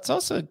about. It's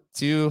also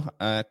too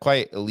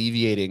quite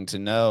alleviating to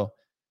know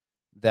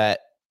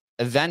that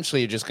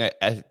eventually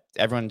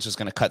everyone's just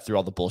gonna cut through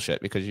all the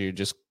bullshit, because you're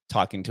just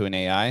talking to an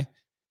AI.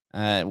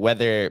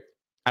 Whether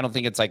I don't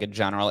think it's like a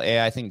general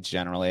AI. I think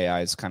general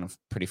AI is kind of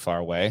pretty far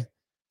away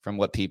from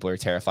what people are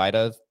terrified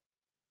of.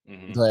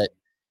 Mm-hmm. But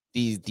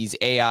these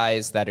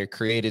AIs that are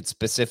created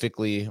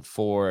specifically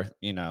for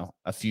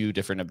a few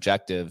different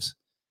objectives,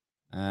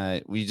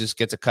 we just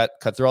get to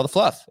cut through all the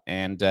fluff,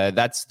 and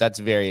that's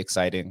very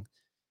exciting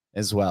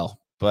as well.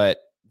 But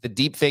the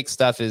deep fake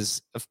stuff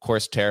is, of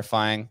course,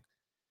 terrifying.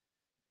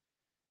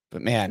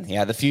 But man,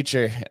 yeah, the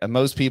future,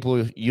 most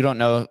people, you don't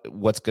know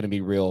what's going to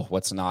be real,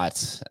 what's not.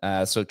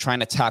 So trying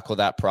to tackle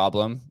that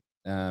problem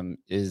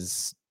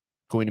is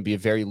going to be a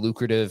very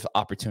lucrative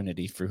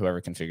opportunity for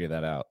whoever can figure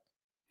that out.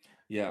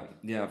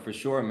 Yeah, for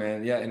sure,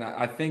 man. Yeah, and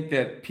I think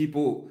that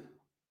people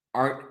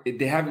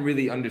they haven't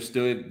really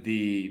understood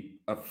the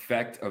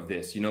effect of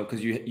this,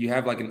 because you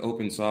have like an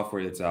open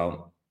software that's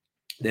out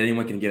that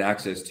anyone can get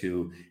access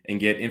to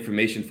and get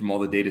information from all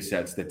the data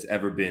sets that's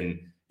ever been,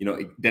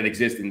 that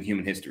exist in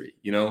human history,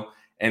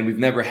 and we've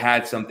never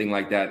had something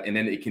like that. And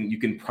then you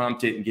can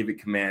prompt it and give it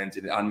commands,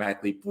 and it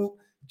automatically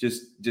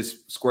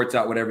just squirts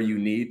out whatever you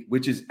need,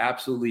 which is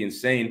absolutely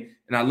insane.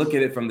 And I look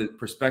at it from the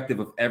perspective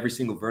of every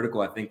single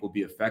vertical I think will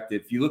be affected.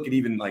 If you look at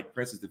even like,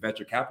 for instance, the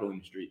venture capital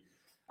industry,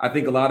 I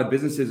think a lot of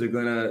businesses are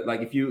gonna,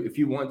 like, if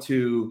you want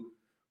to,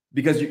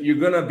 because you're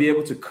gonna be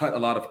able to cut a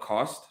lot of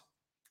cost,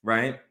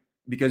 right?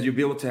 Because you'll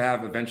be able to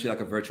have eventually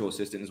like a virtual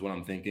assistant is what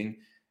I'm thinking.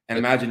 And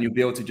imagine you'll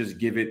be able to just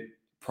give it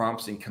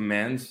prompts and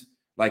commands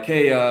like,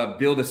 hey,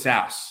 build a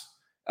SaaS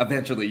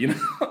eventually, and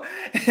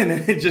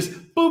then it just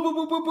boop, boop,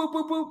 boop, boop, boop,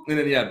 boop, boop. And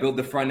then, build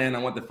the front end. I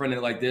want the front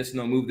end like this.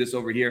 No, move this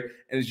over here.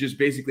 And it's just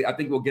basically, I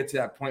think we'll get to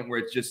that point where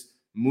it's just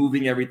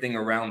moving everything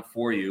around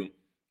for you.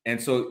 And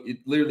so it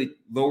literally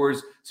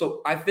lowers.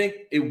 So I think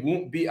it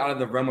won't be out of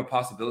the realm of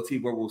possibility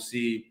where we'll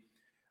see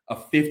a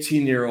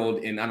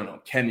 15-year-old in, I don't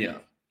know,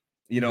 Kenya,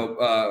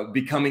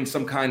 becoming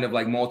some kind of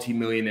like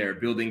multimillionaire,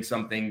 building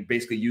something,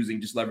 basically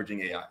just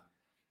leveraging AI.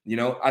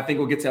 I think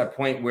we'll get to that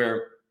point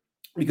where,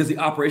 because the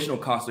operational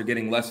costs are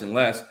getting less and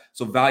less,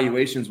 so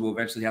valuations will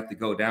eventually have to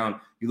go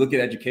down. You look at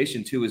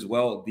education too as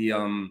well.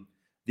 The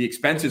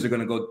expenses are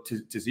going to go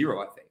to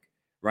zero, I think,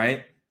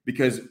 right?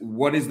 Because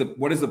what is the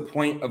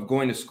point of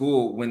going to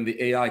school when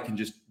the AI can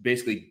just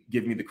basically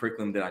give me the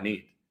curriculum that I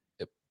need?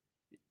 Yep.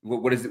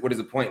 What is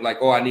the point? Like,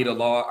 oh, I need a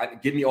law.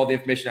 Give me all the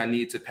information I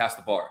need to pass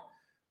the bar.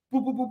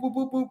 boop, boop, boop, boop,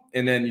 boop, boop.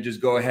 And then you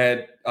just go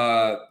ahead,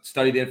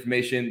 study the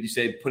information. You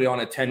say, put it on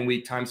a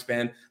 10-week time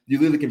span. You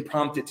literally can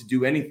prompt it to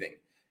do anything.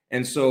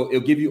 And so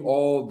it'll give you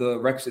all the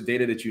requisite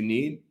data that you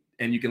need.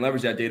 And you can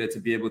leverage that data to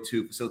be able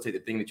to facilitate the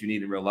thing that you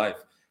need in real life.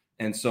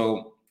 And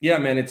so, yeah,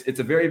 man, it's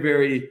a very,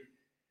 very,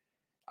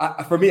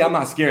 for me, I'm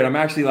not scared. I'm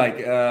actually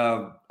like,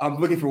 I'm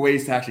looking for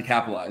ways to actually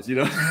capitalize, you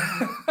know?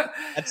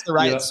 That's the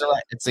right,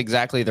 it's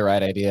exactly the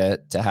right idea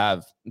to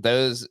have.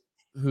 Those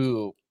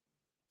who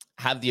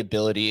have the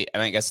ability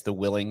and I guess the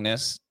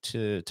willingness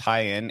to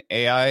tie in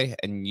AI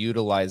and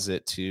utilize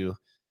it to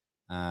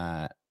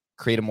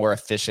create a more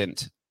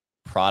efficient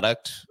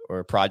product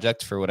or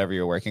project for whatever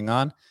you're working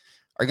on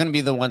are going to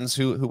be the ones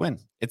who win.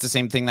 It's the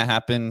same thing that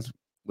happened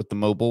with the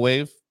mobile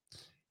wave.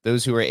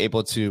 Those who are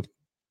able to,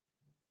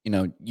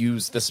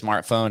 use the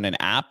smartphone and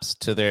apps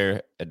to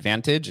their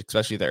advantage,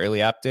 especially the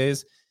early app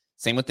days.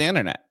 Same with the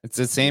internet. It's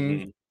the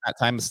same that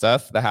time of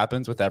stuff that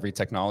happens with every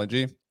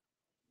technology.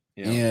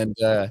 Yeah.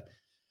 And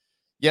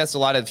yes, a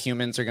lot of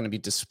humans are going to be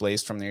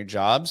displaced from their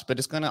jobs, but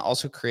it's going to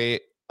also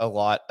create a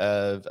lot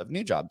of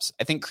new jobs.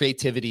 I think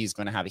creativity is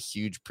going to have a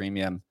huge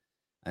premium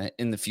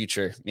in the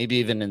future, maybe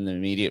even in the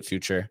immediate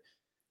future.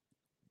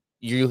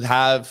 You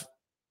have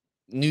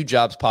new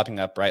jobs popping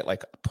up, right?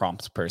 Like a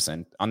prompt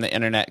person on the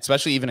internet,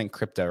 especially even in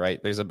crypto,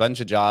 right? There's a bunch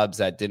of jobs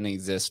that didn't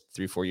exist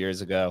 3-4 years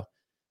ago.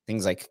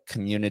 Things like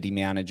community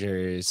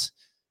managers,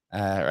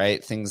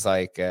 right? Things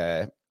like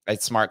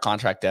smart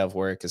contract dev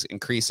work is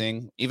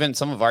increasing. Even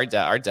some of our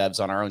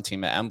devs on our own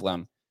team at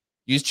Emblem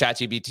use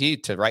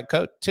ChatGPT to write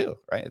code too,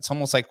 right? It's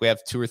almost like we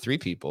have 2 or 3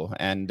 people,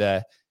 and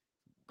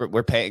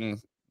we're paying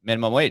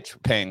minimum wage. We're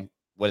paying,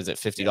 what is it,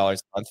 $50 a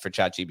month for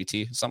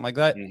ChatGPT, something like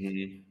that.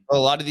 Well,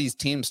 a lot of these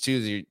teams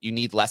too, you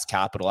need less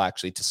capital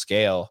actually to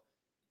scale,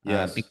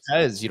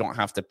 because you don't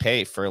have to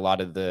pay for a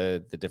lot of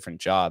the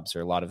different jobs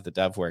or a lot of the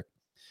dev work.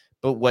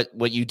 But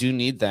what you do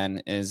need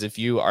then is, if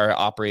you are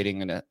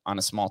operating on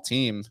a small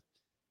team,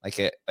 like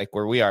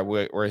where we are,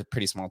 we're a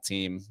pretty small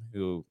team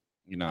who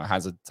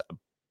has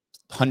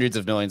hundreds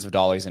of millions of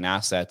dollars in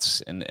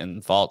assets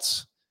and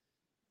vaults.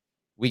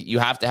 You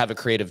have to have a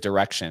creative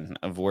direction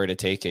of where to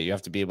take it. You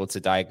have to be able to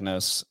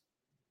diagnose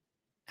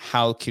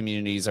how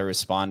communities are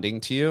responding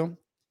to you,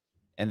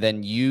 and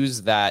then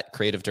use that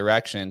creative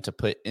direction to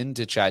put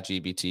into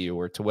ChatGPT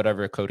or to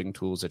whatever coding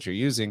tools that you're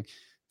using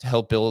to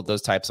help build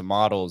those types of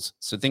models.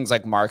 So things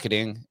like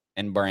marketing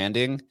and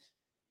branding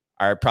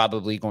are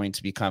probably going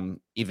to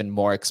become even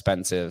more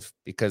expensive,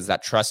 because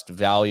that trust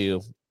value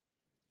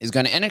is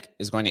going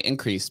to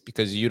increase,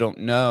 because you don't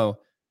know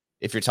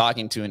if you're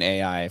talking to an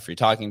AI, if you're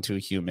talking to a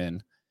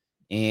human,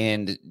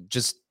 and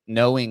just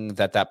knowing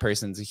that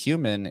person's a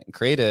human and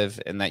creative,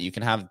 and that you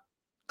can have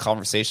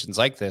conversations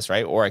like this,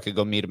 right? Or I could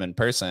go meet them in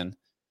person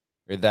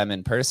or them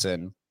in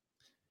person.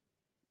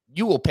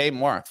 You will pay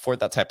more for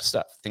that type of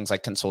stuff. Things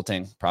like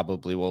consulting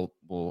probably will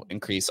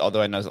increase.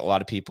 Although I know a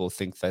lot of people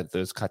think that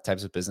those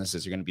types of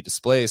businesses are going to be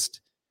displaced.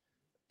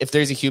 If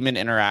there's a human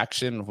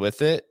interaction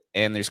with it,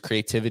 and there's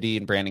creativity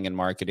and branding and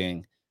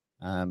marketing,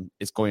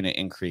 it's going to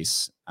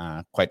increase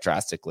quite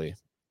drastically.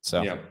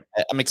 So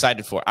I'm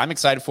excited for it.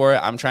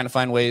 I'm trying to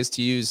find ways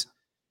to use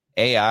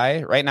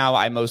AI. Right now,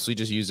 I mostly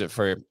just use it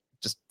for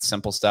just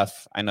simple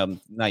stuff. I know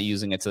I'm not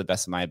using it to the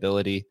best of my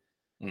ability.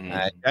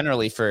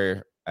 Generally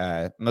for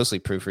mostly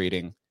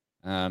proofreading,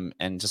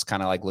 and just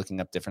kind of like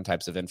looking up different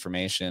types of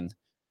information.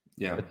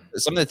 But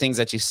some of the things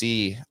that you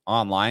see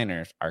online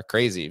are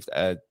crazy.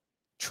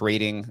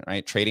 Trading,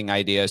 right? Trading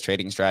ideas,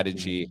 trading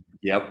strategy.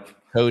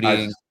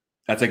 Coding.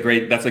 That's a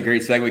great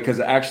segue, because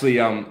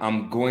actually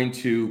I'm going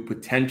to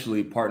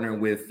potentially partner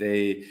with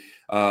a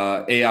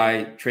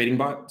AI trading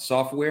bot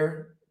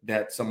software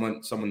that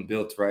someone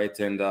built, right?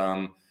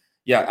 And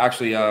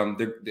actually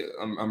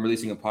I'm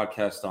releasing a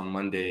podcast on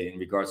Monday in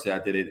regards to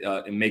that.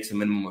 It makes a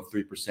minimum of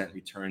 3%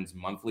 returns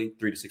monthly,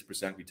 3 to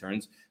 6%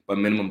 returns, but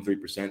minimum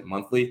 3%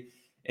 monthly.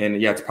 And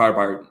it's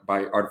powered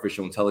by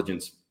artificial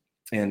intelligence.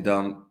 And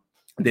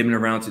they've been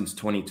around since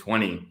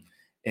 2020.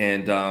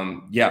 And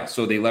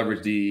so they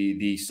leverage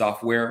the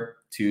software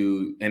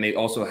and they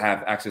also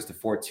have access to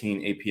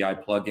 14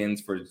 API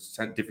plugins for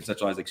different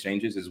centralized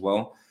exchanges as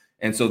well.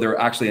 And so they're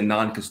actually a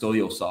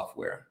non-custodial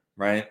software,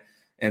 right?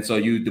 And so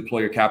you deploy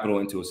your capital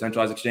into a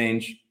centralized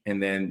exchange,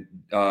 and then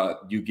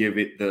you give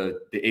it the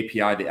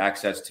API the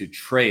access to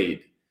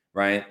trade,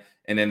 right?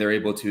 And then they're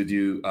able to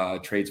do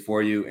trades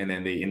for you, and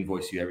then they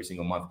invoice you every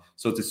single month.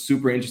 So it's a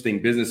super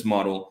interesting business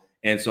model.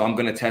 And so I'm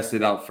going to test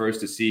it out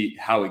first to see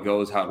how it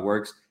goes, how it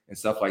works, and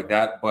stuff like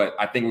that. But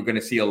I think we're going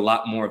to see a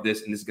lot more of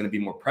this, and this is going to be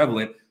more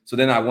prevalent. So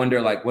then I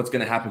wonder, like, what's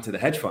going to happen to the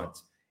hedge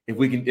funds?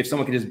 If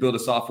someone can just build a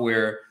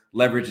software,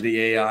 leverage the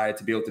AI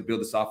to be able to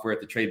build the software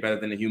to trade better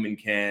than a human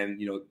can,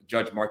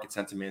 judge market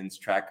sentiments,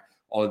 track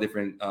all the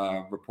different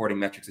reporting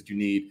metrics that you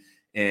need,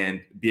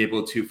 and be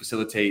able to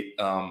facilitate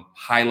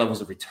high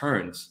levels of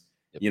returns,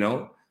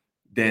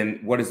 then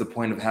what is the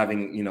point of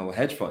having, a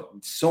hedge fund?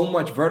 So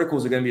much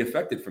verticals are going to be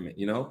affected from it,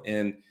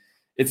 and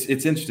it's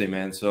interesting,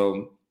 man.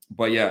 So,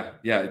 but yeah,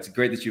 it's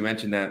great that you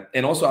mentioned that.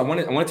 And also I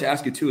wanted to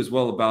ask you too, as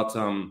well, about,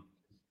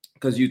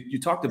 because you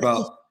talked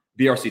about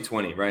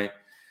BRC-20, right?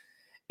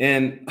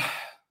 And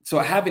so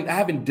I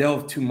haven't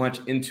delved too much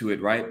into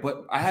it, right?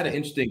 But I had an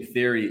interesting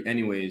theory,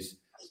 anyways,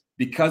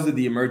 because of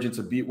the emergence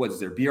of what's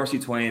there?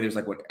 BRC-20. There's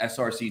like what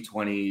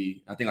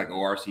SRC-20. I think like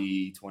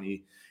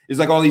ORC-20. There's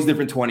like all these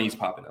different 20s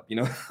popping up,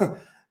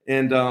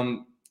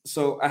 and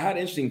so I had an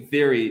interesting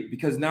theory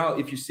because now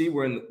if you see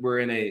we're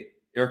in a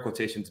air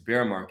quotations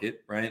bear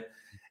market, right?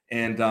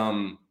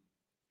 And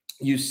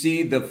you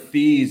see the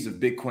fees of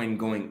Bitcoin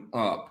going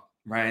up,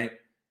 right?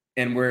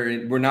 And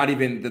we're not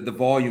even the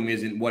volume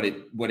isn't what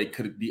it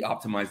could be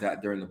optimized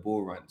at during the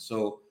bull run.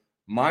 So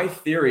my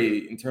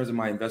theory in terms of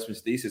my investment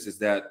thesis is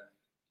that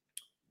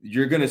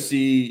you're going to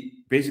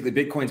see basically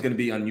Bitcoin's going to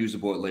be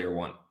unusable at layer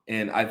 1.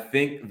 And I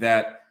think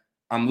that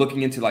I'm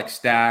looking into like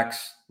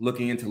Stacks,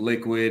 looking into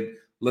Liquid,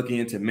 looking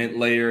into Mint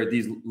Layer,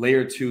 these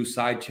layer 2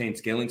 sidechain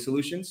scaling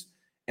solutions.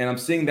 And I'm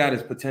seeing that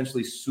as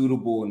potentially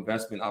suitable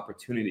investment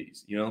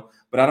opportunities,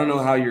 but I don't know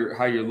how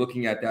you're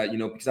looking at that,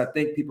 because I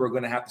think people are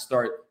going to have to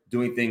start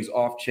doing things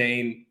off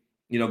chain,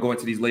 going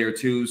to these layer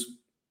 2s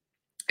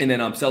and then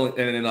I'm selling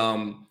and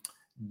then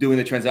doing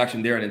the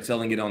transaction there and then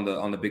selling it on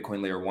the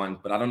Bitcoin layer 1.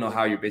 But I don't know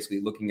how you're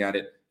basically looking at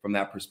it from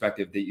that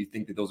perspective, that you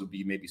think that those would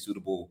be maybe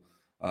suitable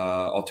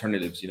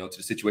alternatives, to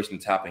the situation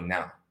that's happening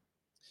now.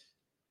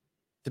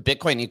 The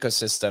Bitcoin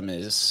ecosystem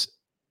is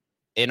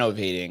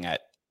innovating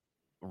at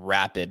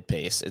rapid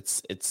pace.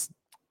 It's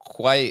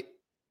quite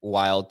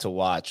wild to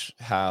watch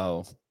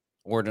how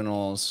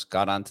ordinals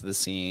got onto the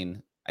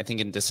scene. I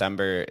think in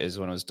December is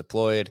when it was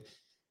deployed.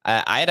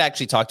 I had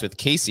actually talked with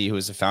Casey, who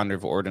is the founder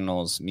of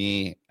Ordinals,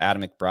 me,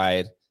 Adam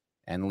McBride,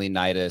 and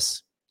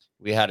Leonidas.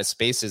 We had a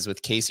spaces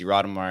with Casey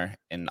Rodemar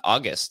in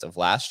August of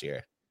last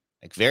year,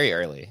 like very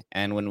early.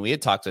 And when we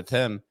had talked with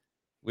him,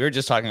 we were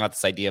just talking about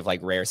this idea of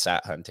like rare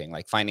sat hunting,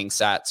 like finding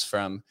sats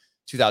from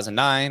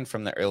 2009,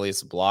 from the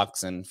earliest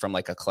blocks, and from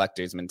like a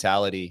collector's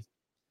mentality,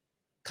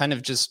 kind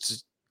of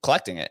just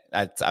collecting it.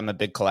 I'm a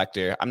big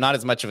collector. I'm not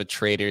as much of a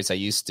trader as I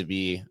used to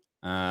be,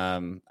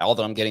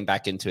 although I'm getting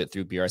back into it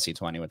through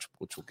BRC-20, which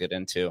we'll get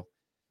into.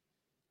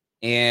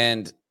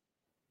 And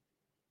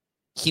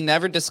he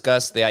never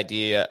discussed the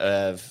idea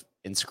of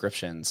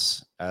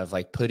inscriptions, of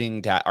like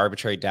putting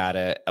arbitrary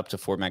data up to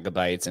 4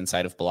 megabytes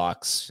inside of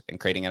blocks and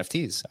creating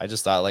NFTs. I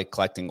just thought like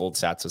collecting old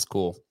sats was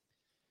cool.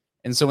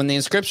 And so when the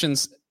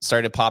inscriptions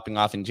started popping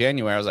off in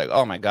January, I was like,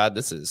 oh my God,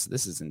 this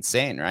is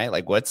insane, right?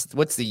 Like what's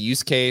the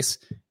use case?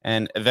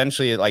 And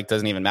eventually it like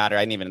doesn't even matter.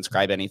 I didn't even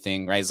inscribe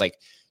anything, right? It's like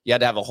you had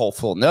to have a whole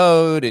full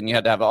node and you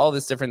had to have all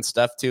this different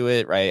stuff to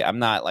it, right? I'm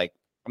not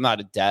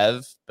a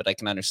dev, but I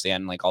can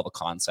understand like all the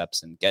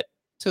concepts and get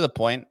to the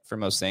point for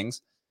most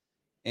things.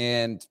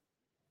 And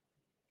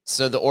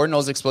so the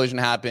ordinals explosion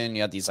happened.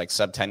 You had these like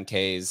sub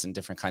 10Ks and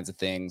different kinds of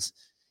things.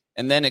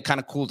 And then it kind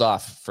of cooled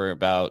off for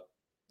about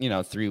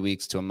 3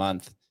 weeks to a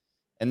month.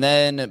 And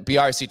then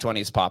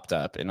BRC-20s popped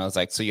up. And I was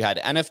like, so you had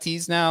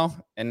NFTs now,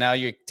 and now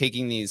you're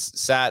taking these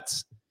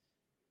sats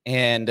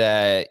and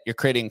you're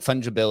creating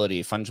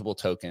fungible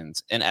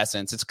tokens. In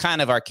essence, it's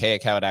kind of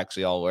archaic how it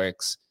actually all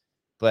works.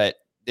 But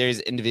there's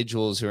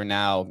individuals who are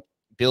now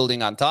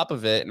building on top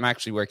of it. I'm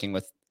actually working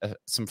with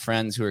some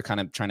friends who are kind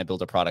of trying to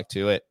build a product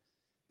to it.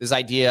 This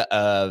idea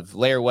of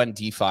layer 1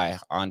 DeFi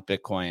on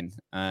Bitcoin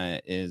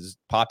is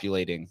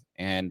populating,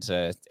 and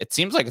it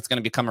seems like it's going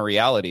to become a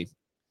reality.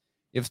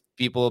 You have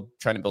people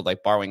trying to build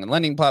like borrowing and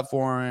lending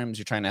platforms.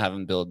 You're trying to have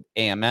them build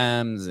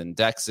AMMs and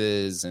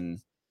DEXs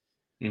and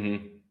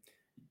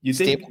You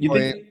think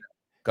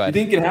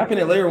it can happen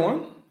at layer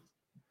 1?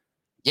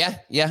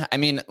 Yeah. I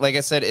mean, like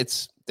I said,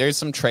 there's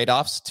some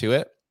trade-offs to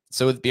it.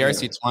 So with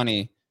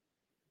BRC-20,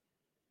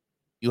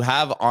 you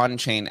have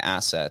on-chain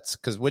assets,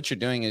 because what you're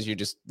doing is you're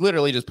just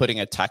literally just putting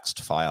a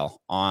text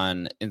file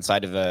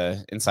inside of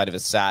a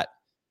sat,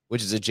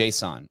 which is a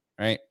JSON,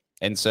 right?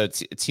 And so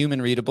it's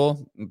human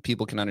readable.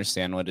 People can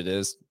understand what it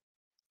is,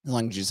 as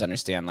long as you just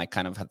understand like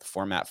kind of the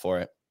format for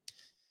it.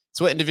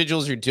 So what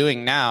individuals are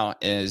doing now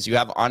is you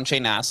have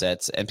on-chain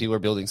assets, and people are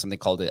building something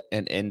called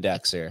an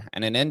indexer.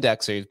 And an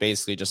indexer is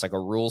basically just like a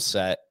rule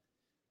set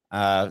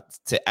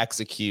to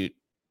execute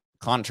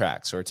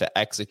contracts or to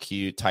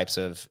execute types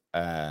of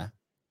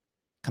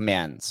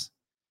commands.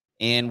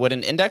 And what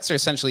an indexer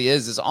essentially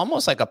is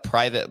almost like a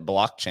private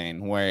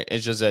blockchain, where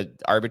it's just an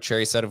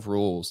arbitrary set of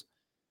rules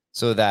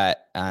so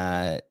that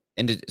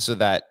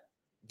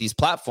these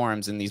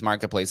platforms and these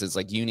marketplaces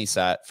like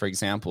Unisat, for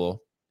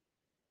example,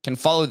 can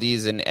follow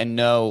these and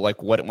know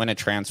like when a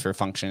transfer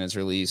function is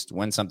released,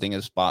 when something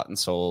is bought and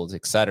sold,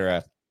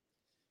 etc.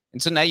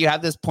 And so now you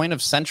have this point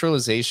of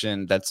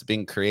centralization that's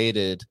being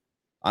created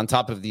on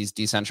top of these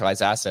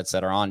decentralized assets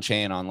that are on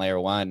chain on layer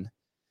 1.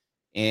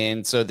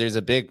 And so there's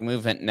a big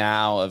movement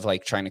now of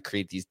like trying to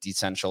create these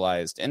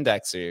decentralized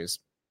indexers.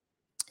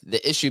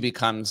 The issue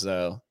becomes,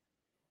 though,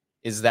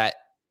 is that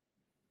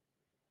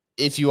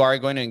if you are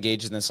going to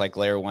engage in this like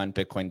layer 1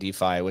 Bitcoin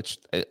DeFi, which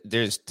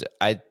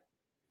I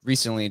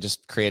recently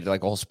just created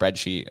like a whole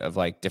spreadsheet of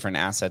like different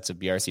assets of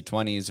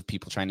BRC-20s of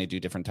people trying to do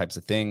different types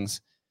of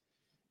things.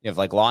 You have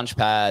like launch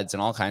pads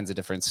and all kinds of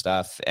different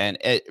stuff. And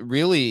it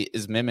really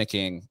is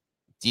mimicking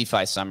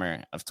DeFi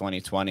summer of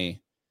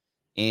 2020.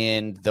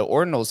 And the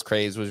ordinals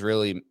craze was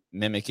really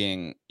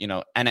mimicking,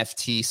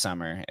 NFT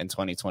summer in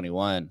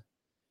 2021.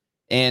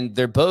 And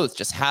they're both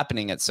just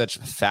happening at such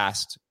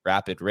fast,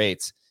 rapid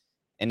rates.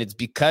 And it's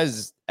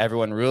because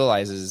everyone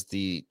realizes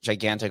the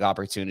gigantic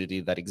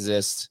opportunity that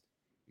exists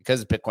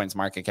because Bitcoin's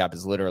market cap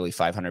is literally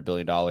 $500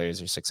 billion or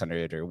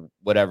 600 or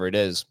whatever it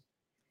is.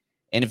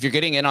 And if you're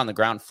getting in on the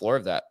ground floor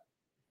of that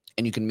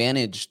and you can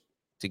manage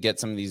to get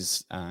some of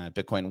these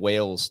Bitcoin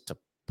whales to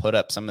put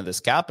up some of this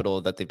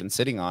capital that they've been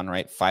sitting on,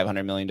 right?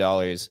 $500 million,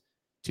 $2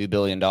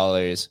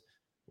 billion,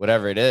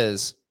 whatever it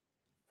is,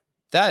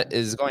 that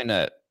is going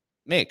to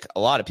make a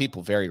lot of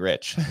people very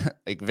rich,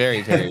 like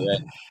very, very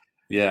rich.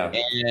 Yeah.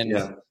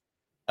 And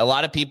a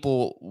lot of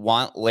people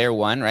want layer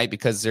one, right?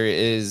 Because there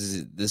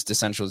is this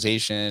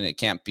decentralization. It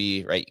can't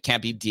be, right? It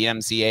can't be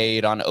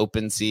DMCA'd on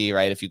OpenSea,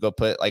 right? If you go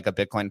put like a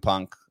Bitcoin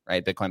Punk,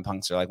 right? Bitcoin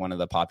Punks are like one of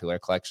the popular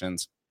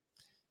collections.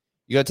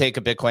 You go take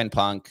a Bitcoin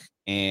Punk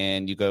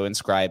and you go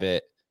inscribe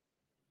it.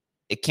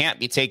 It can't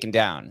be taken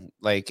down.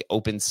 Like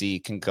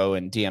OpenSea can go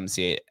and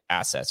DMCA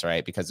assets,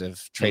 right? Because of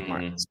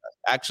trademark stuff.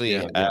 Actually,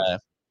 at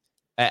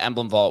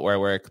Emblem Vault, where I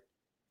work,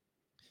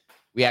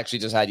 we actually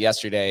just had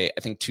yesterday,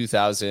 I think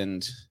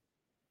 2,000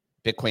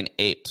 Bitcoin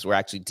apes were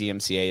actually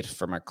DMCA'd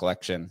from our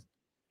collection.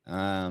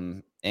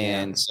 So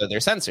they're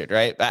censored,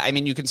 right? I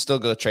mean, you can still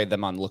go trade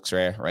them on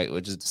LooksRare, right?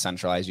 Which is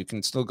decentralized. You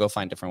can still go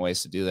find different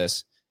ways to do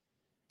this.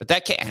 But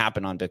that can't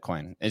happen on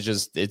Bitcoin.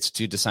 It's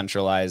too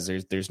decentralized.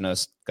 There's no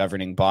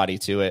governing body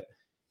to it.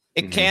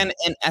 It can,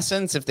 in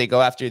essence, if they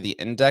go after the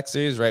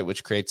indexers, right,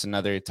 which creates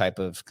another type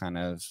of kind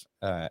of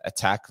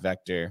attack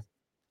vector.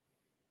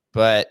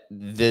 But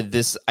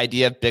this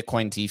idea of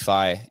Bitcoin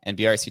DeFi and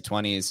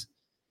BRC-20s,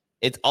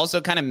 it's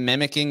also kind of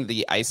mimicking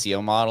the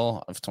ICO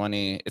model of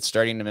 20. It's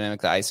starting to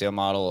mimic the ICO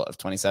model of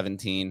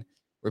 2017,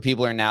 where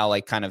people are now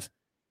like kind of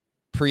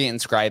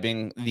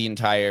pre-inscribing the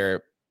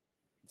entire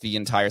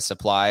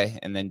supply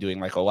and then doing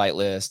like a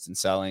whitelist and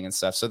selling and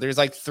stuff. So there's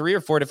like 3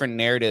 or 4 different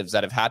narratives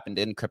that have happened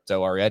in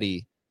crypto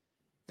already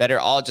that are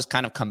all just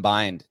kind of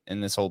combined in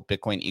this whole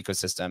Bitcoin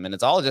ecosystem. And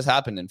it's all just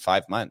happened in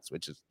 5 months,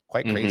 which is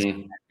quite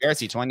crazy.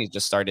 BRC-20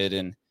 just started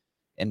in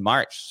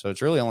March. So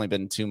it's really only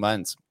been 2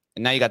 months.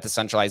 And now you got the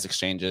centralized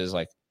exchanges,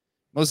 like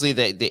mostly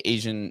the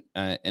Asian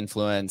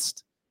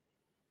influenced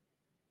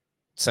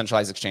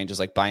centralized exchanges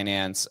like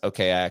Binance,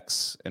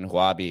 OKX, and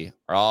Huobi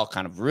are all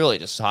kind of really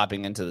just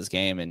hopping into this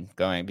game and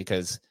going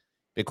because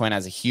Bitcoin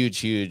has a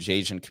huge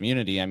Asian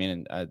community. I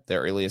mean, the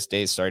earliest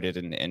days started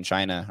in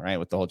China, right,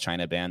 with the whole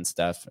China ban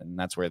stuff. And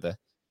that's where the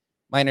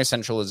minor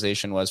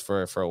centralization was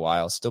for a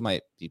while. Still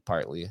might be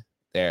partly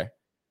there.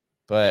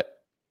 But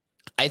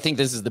I think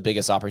this is the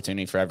biggest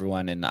opportunity for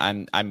everyone. And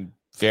I'm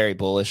very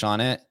bullish on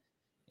it.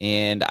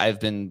 And I've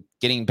been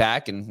getting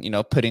back and,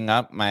 putting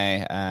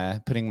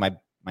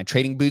my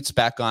trading boots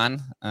back on.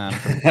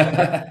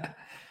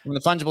 From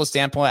the fungible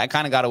standpoint, I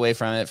kind of got away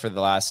from it for the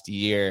last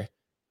year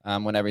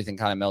when everything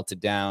kind of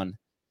melted down,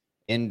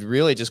 and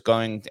really just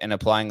going and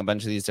applying a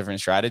bunch of these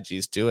different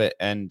strategies to it.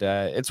 And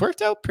it's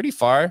worked out pretty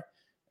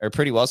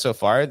well so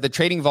far. The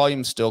trading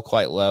volume is still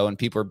quite low, and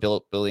people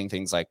are building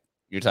things like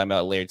you're talking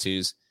about layer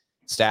 2s,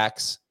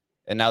 stacks.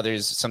 And now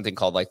there's something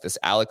called like this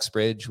Alex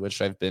bridge,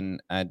 which I've been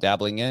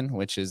dabbling in,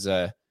 which is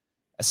a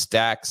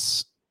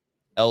stacks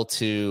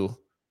L2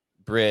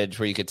 bridge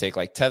where you could take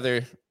like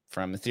Tether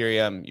from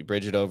Ethereum, you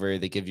bridge it over,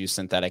 they give you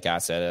synthetic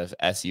asset of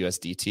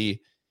SUSDT,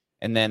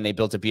 and then they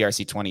built a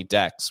BRC-20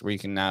 DEX where you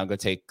can now go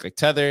take like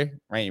Tether,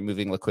 right? You're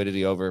moving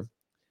liquidity over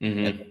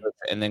and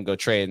then go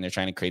trade, and they're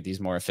trying to create these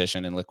more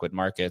efficient and liquid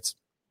markets.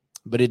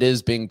 But it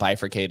is being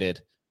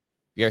bifurcated.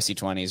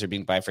 BRC-20s are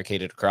being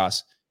bifurcated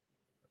across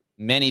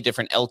many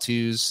different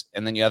L2s,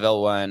 and then you have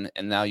L1,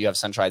 and now you have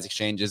centralized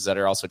exchanges that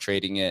are also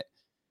trading it.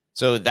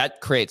 So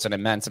that creates an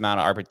immense amount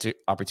of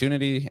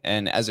opportunity.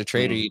 And as a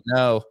trader,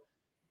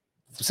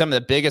 some of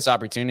the biggest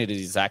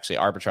opportunities is actually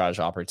arbitrage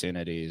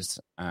opportunities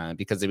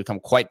because they become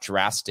quite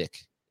drastic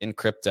in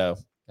crypto.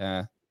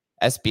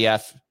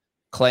 SBF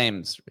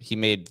claims he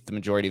made the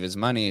majority of his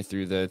money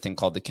through the thing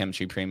called the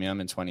chemistry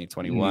premium in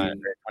 2021 or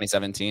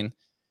 2017,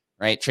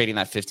 right? Trading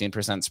that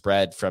 15%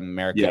 spread from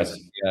America to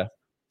India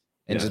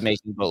and just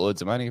making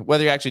boatloads of money.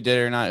 Whether he actually did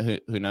it or not,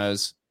 who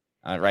knows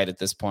right at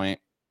this point.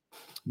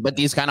 But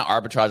these kind of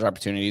arbitrage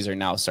opportunities are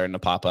now starting to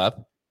pop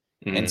up.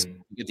 And so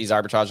you get these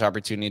arbitrage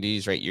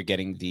opportunities, right? You're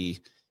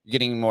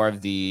getting more of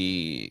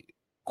the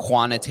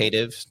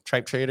quantitative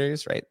type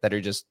traders, right? That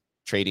are just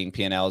trading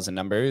P&Ls and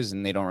numbers,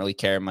 and they don't really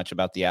care much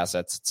about the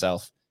assets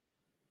itself.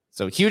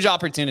 So huge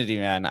opportunity,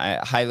 man.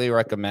 I highly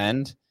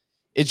recommend.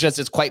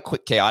 It's quite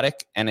quick,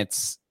 chaotic, and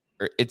it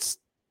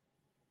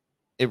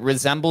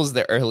resembles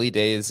the early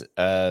days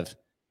of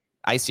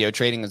ICO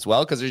trading as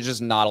well, because there's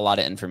just not a lot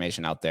of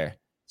information out there.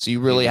 So you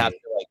really have to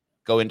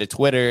go into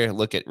Twitter,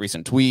 look at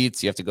recent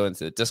tweets. You have to go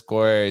into the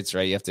Discords,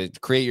 right? You have to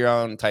create your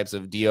own types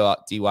of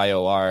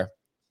DYOR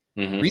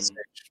research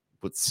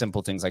with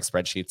simple things like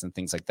spreadsheets and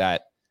things like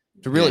that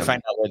to really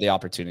find out where the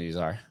opportunities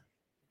are.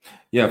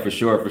 Yeah, for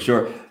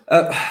sure.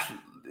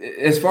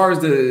 as far as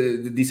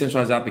the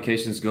decentralized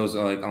applications goes,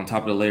 like on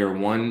top of the layer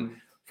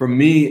one, for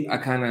me, I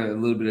kind of a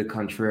little bit of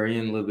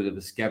contrarian, a little bit of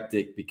a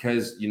skeptic,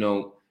 because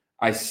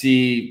I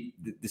see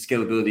the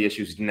scalability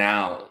issues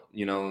now,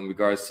 in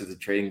regards to the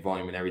trading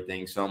volume and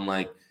everything. So I'm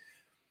like,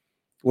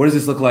 what does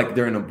this look like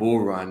during a bull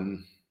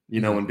run?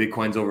 When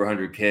Bitcoin's over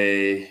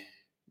 100K,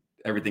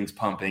 everything's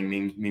pumping,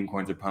 meme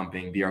coins are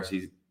pumping,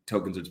 BRC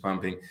tokens are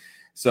pumping.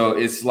 So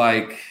it's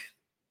like,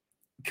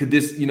 could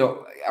this,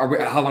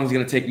 how long is it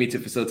going to take me to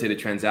facilitate a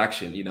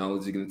transaction?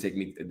 Is it going to take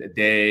me a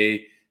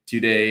day, 2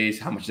 days?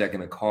 How much is that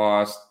going to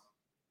cost?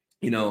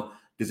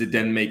 Does it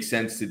then make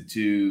sense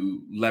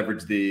to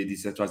leverage the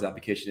decentralized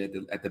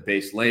application at the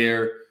base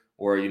layer?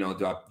 Or,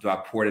 do I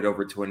port it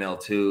over to an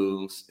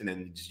L2 and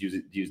then just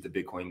use the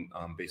Bitcoin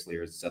base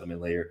layer as a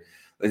settlement layer?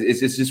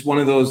 It's just one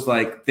of those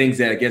like things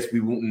that I guess we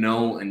won't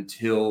know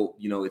until,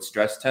 it's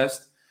stress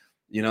test,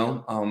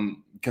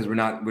 because we're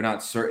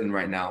not certain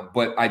right now.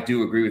 But I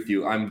do agree with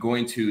you. I'm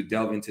going to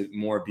delve into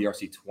more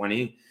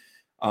BRC-20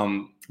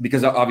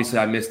 because obviously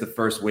I missed the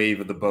first wave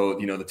of the boat,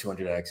 the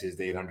 200Xs,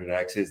 the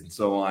 800Xs, and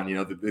so on,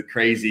 the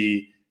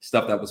crazy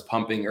stuff that was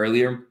pumping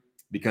earlier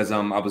because I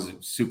was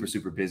super,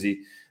 super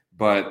busy.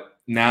 But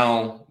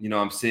now,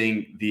 I'm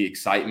seeing the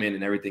excitement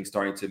and everything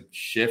starting to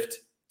shift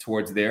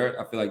towards there.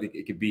 I feel like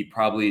it could be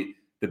probably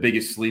the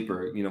biggest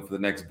sleeper, for the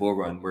next bull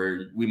run,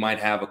 where we might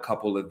have a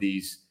couple of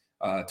these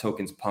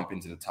tokens pump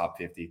into the top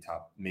 50,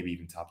 maybe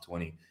even top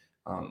 20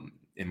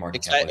 in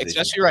market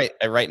capitalization. Especially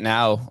right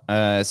now.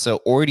 So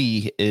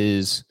Ordi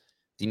is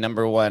the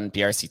number one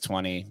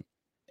BRC-20,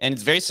 and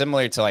it's very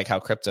similar to like how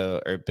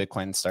crypto or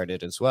Bitcoin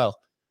started as well.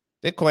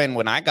 Bitcoin,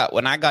 when I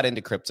got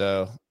into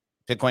crypto,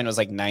 Bitcoin was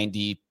like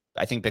 90.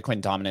 I think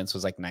Bitcoin dominance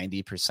was like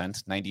 90%,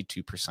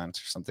 92% or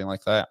something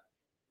like that.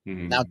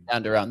 Mm-hmm. Now it's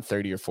down to around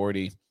 30 or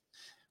 40.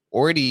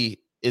 Ordi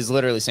is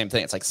literally the same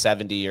thing. It's like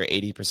 70 or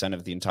 80%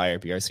 of the entire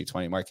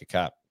BRC-20 market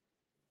cap.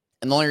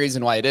 And the only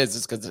reason why it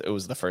is because it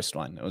was the first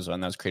one. It was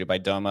one that was created by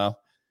Domo,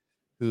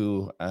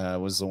 who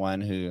was the one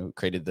who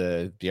created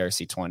the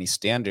BRC-20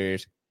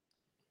 standard.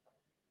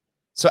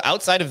 So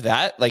outside of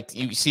that, like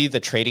you see the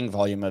trading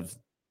volume of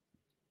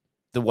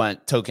the one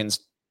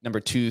tokens number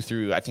 2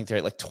 through, I think they're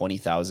at like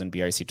 20,000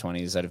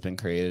 BRC-20s that have been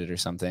created or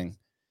something.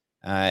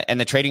 And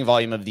the trading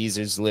volume of these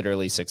is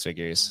literally 6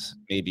 figures,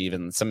 maybe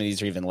even some of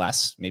these are even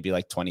less, maybe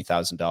like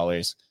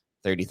 $20,000,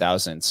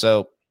 30,000.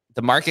 So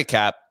the market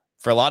cap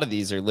for a lot of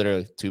these are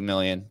literally 2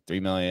 million, 3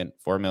 million,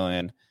 4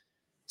 million.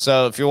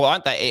 So if you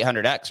want that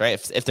 800X,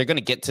 right? If they're going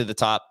to get to the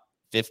top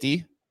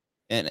 50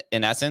 in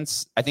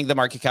essence, I think the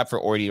market cap for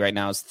Ordi right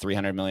now is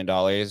 $300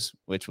 million,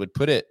 which would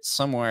put it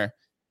somewhere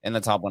in the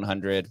top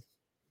 100.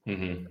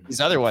 Mm-hmm.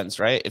 These other ones,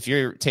 right? If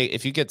you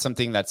get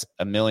something that's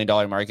 $1 million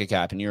market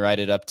cap and you write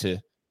it up to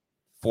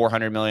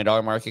 $400 million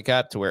market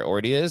cap to where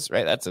Ordi is,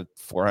 right? That's a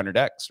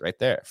 400X right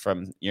there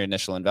from your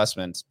initial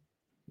investment.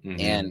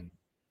 Mm-hmm. And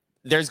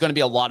there's going to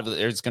be a lot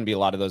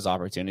of those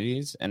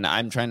opportunities. And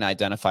I'm trying to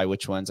identify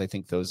which ones I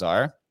think those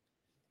are.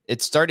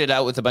 It started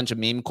out with a bunch of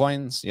meme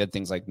coins. You had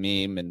things like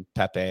Meme and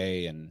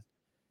Pepe and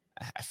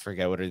I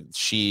forget what are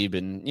Sheeb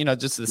and,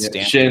 just the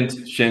standard.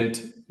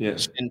 Shint. Yeah.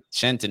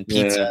 Shint and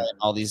Pizza and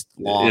all these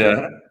long.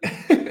 Yeah.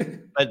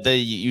 But the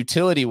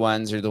utility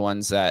ones are the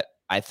ones that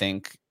I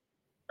think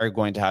are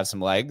going to have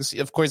some legs.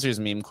 Of course, there's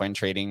meme coin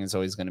trading is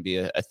always going to be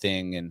a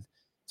thing, and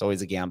it's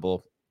always a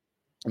gamble.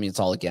 I mean, it's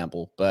all a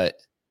gamble, but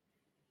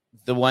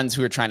the ones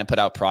who are trying to put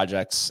out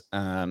projects,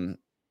 I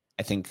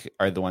think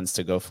are the ones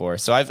to go for.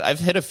 So I've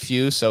hit a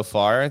few so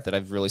far that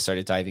I've really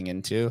started diving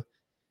into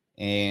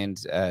and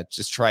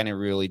just trying to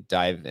really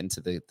dive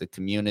into the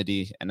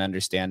community and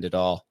understand it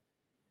all.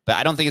 But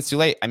I don't think it's too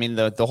late. I mean,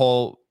 the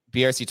whole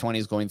BRC-20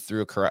 is going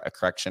through a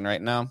correction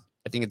right now.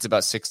 I think it's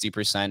about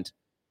 60%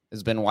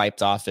 has been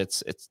wiped off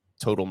its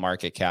total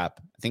market cap.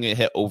 I think it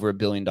hit over $1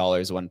 billion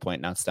at one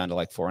point. Now it's down to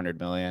like 400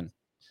 million.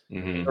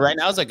 Mm-hmm. But right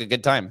now is like a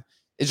good time.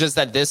 It's just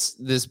that this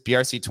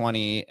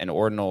BRC-20 and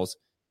ordinals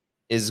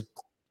is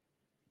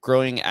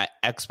growing at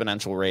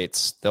exponential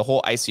rates. The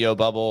whole ICO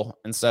bubble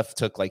and stuff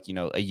took like,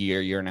 a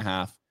year and a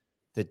half.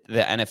 The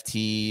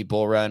NFT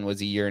bull run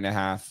was a year and a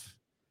half.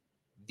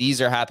 These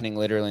are happening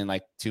literally in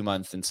like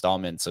 2-month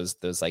installments. So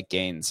those like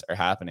gains are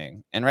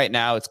happening. And right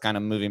now it's kind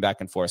of moving back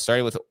and forth.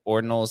 Started with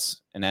ordinals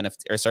and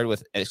NFT, or started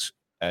with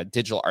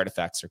digital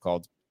artifacts, they're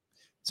called.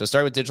 So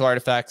started with digital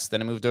artifacts, then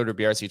it moved over to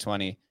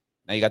BRC-20.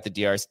 Now you got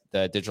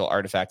the digital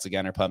artifacts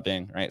again are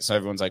pumping, right? So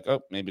everyone's like,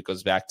 oh, maybe it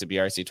goes back to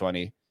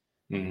BRC-20.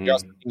 Mm-hmm. You're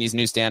also seeing these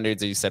new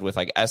standards that you said with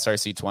like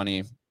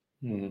SRC-20.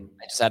 Mm-hmm.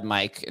 I just had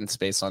Mike in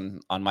space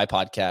on my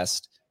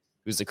podcast,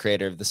 who's the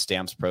creator of the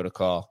Stamps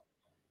protocol.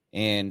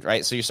 And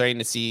right, so you're starting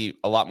to see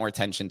a lot more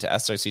attention to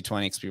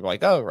SRC-20 because people are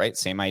like, oh, right,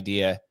 same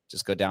idea,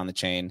 just go down the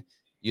chain.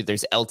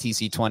 There's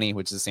LTC-20,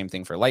 which is the same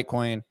thing for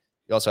Litecoin.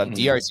 You also have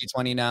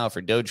DRC-20 now for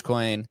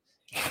Dogecoin.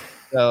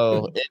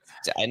 So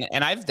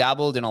and I've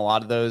dabbled in a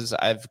lot of those.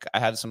 I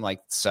have some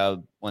like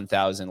sub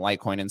 1,000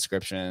 Litecoin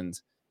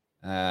inscriptions.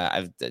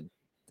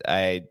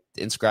 I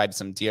inscribed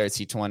some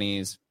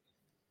DRC-20s.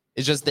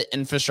 It's just the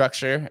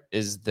infrastructure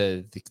is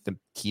the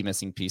key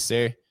missing piece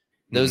there.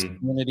 those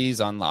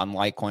communities on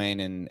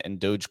Litecoin and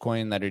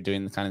Dogecoin that are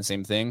doing the kind of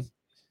same thing,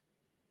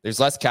 there's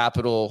less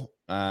capital,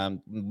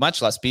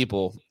 much less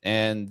people.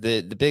 And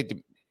the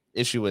big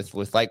issue with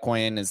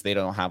Litecoin is they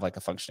don't have like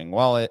a functioning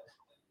wallet.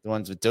 The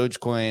ones with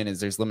Dogecoin is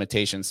there's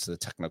limitations to the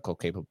technical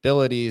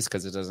capabilities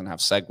because it doesn't have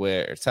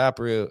SegWit or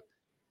Taproot.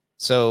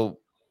 So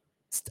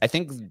I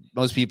think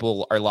most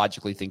people are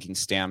logically thinking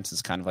stamps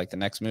is kind of like the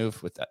next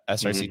move with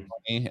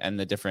SRC-20 and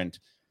the different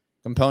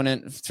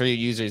component for your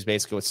users.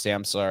 Basically what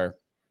stamps are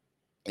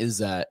is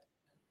that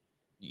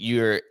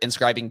you're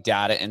inscribing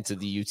data into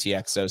the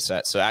UTXO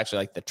set. So actually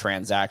like the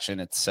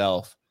transaction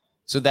itself,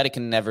 so that it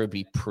can never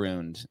be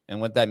pruned.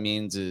 And what that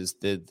means is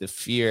the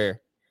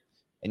fear,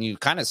 and you're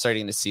kind of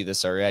starting to see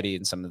this already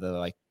in some of the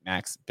like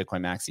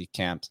Bitcoin Maxi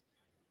camps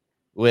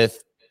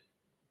with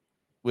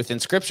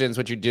inscriptions.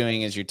 What you're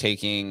doing is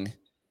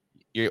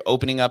you're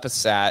opening up a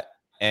SAT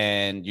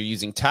and you're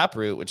using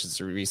Taproot, which is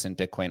a recent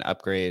Bitcoin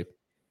upgrade,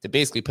 to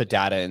basically put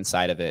data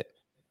inside of it.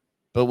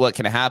 But what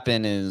can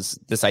happen is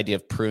this idea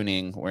of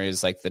pruning,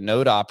 whereas like the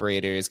node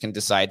operators can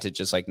decide to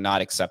just like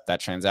not accept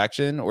that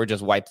transaction or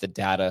just wipe the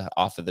data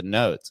off of the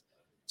nodes.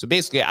 So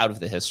basically out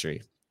of the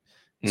history.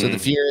 So the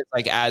fear is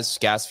like as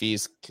gas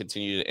fees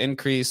continue to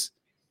increase,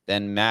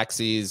 then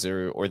maxis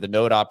or the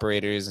node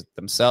operators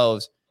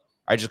themselves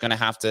are just going to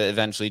have to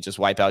eventually just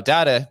wipe out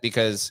data,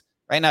 because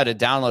right now to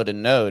download a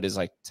node is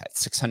like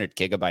 600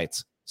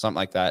 gigabytes, something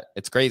like that.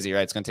 It's crazy,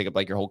 right? It's going to take up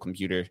like your whole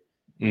computer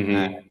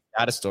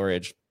data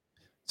storage.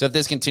 So if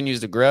this continues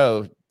to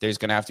grow, there's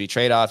going to have to be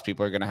trade-offs.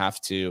 People are going to have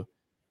to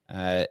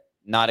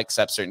not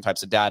accept certain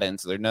types of data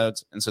into their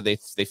nodes. And so they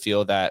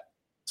feel that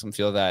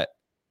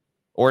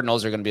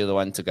ordinals are going to be the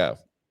one to go.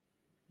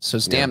 So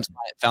Stamps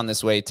found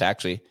this way to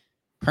actually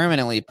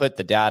permanently put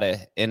the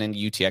data in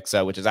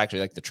UTXO, which is actually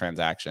like the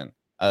transaction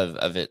of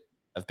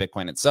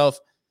Bitcoin itself.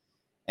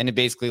 And it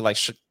basically like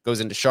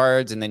goes into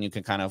shards, and then you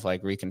can kind of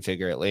like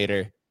reconfigure it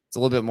later. It's a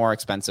little bit more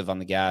expensive on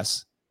the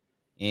gas.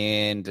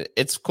 And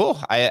it's cool.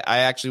 I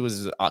actually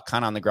was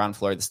kind of on the ground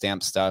floor of the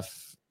stamp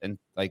stuff and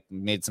like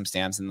made some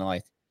stamps in the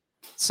like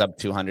sub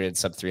 200,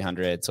 sub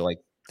 300. So like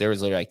there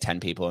was literally like 10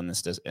 people in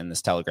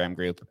this Telegram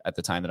group at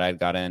the time that I had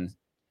got in.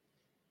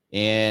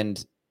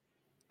 And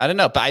I don't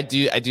know, but I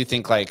do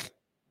think like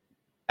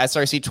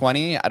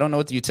SRC-20, I don't know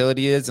what the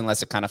utility is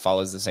unless it kind of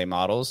follows the same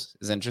models,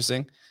 is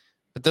interesting.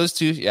 But those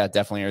two, yeah,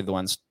 definitely are the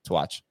ones to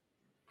watch.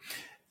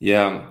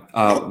 Yeah.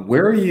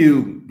 Where are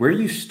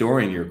you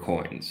storing your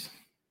coins?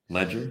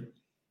 Ledger?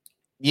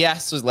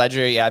 Yes, it was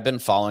Ledger. Yeah, I've been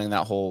following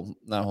that whole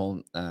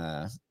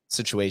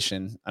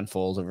situation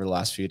unfold over the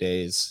last few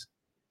days.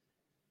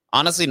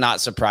 Honestly,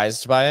 not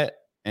surprised by it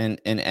in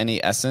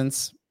any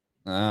essence.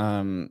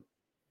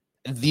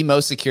 The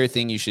most secure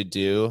thing you should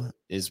do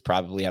is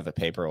probably have a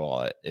paper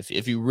wallet.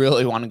 If you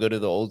really want to go to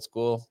the old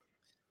school,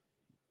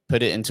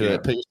 put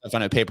yourself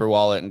on a paper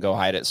wallet and go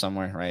hide it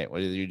somewhere, right?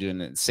 Whether you're doing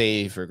it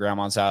safe or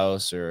grandma's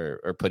house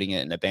or putting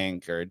it in a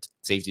bank or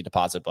safety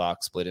deposit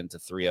box, split into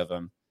 3 of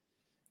them.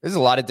 There's a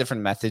lot of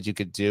different methods you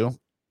could do.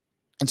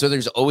 And so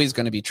there's always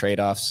going to be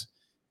trade-offs.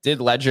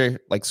 Did Ledger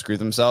like screw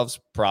themselves?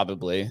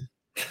 Probably.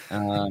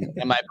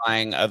 Am I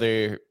buying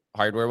other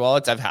hardware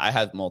wallets? I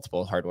have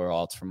multiple hardware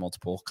wallets from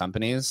multiple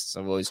companies.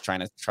 So I'm always trying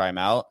to try them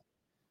out.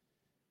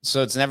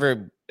 So it's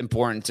never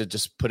important to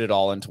just put it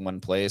all into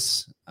one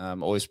place.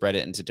 Always spread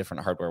it into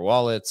different hardware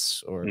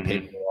wallets or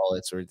paper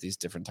wallets or these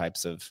different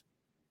types of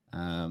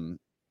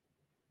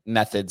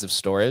methods of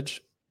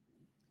storage.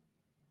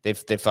 They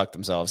fucked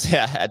themselves.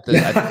 Yeah.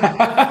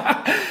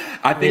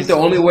 I think the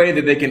only way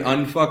that they can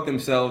unfuck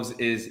themselves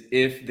is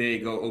if they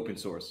go open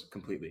source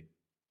completely.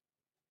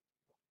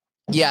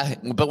 Yeah,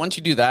 but once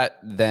you do that,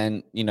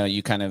 then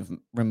you kind of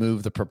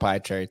remove the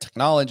proprietary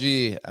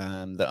technology,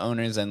 the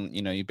owners, and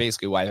you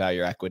basically wipe out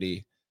your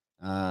equity,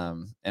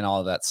 in all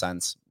of that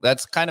sense.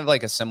 That's kind of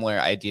like a similar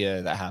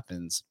idea that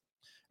happens,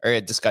 or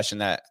a discussion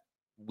that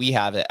we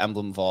have at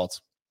Emblem Vault,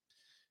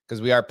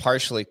 because we are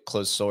partially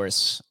closed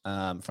source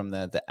from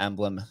the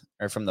Emblem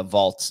or from the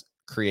Vault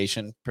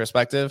creation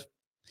perspective,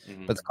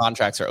 but the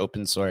contracts are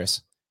open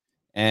source,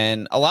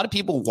 and a lot of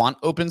people want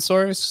open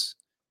source,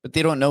 but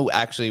they don't know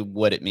actually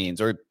what it means.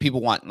 Or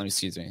people want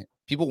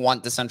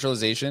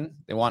decentralization.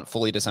 They want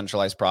fully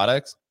decentralized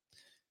products,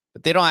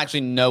 but they don't actually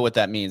know what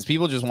that means.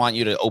 People just want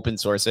you to open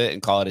source it and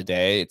call it a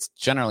day. It's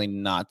generally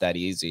not that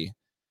easy.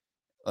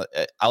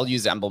 I'll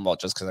use Emblem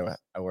Vault just because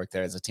I work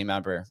there as a team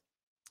member.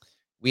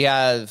 We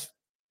have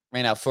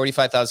right now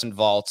 45,000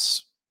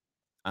 vaults.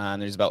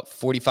 There's about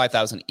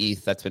 45,000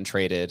 ETH that's been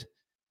traded.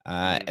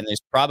 And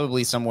there's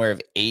probably somewhere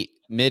of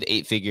mid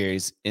 8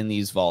 figures in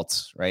these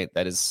vaults, right?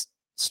 That is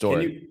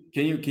stored.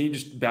 Can you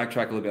just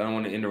backtrack a little bit? I don't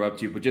want to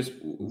interrupt you, but just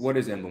what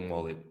is Emblem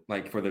Wallet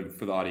like for the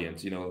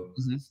audience?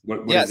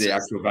 What is the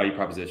actual value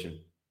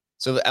proposition?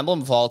 So the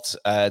Emblem Vault,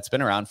 it's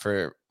been around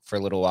for a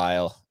little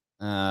while.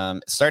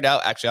 It started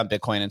out actually on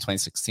Bitcoin in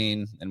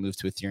 2016 and moved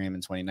to Ethereum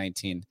in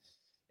 2019.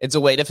 It's a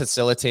way to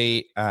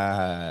facilitate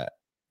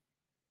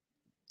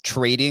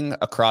trading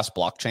across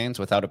blockchains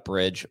without a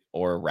bridge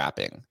or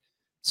wrapping.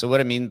 So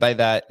what I mean by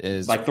that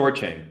is like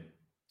ThorChain.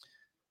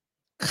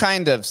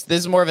 Kind of. This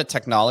is more of a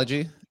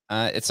technology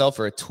itself,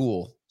 or a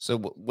tool. So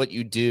what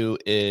you do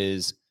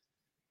is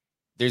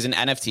there's an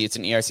NFT. It's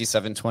an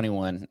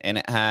ERC-721, and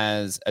it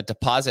has a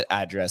deposit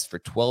address for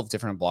 12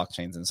 different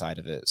blockchains inside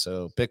of it.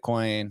 So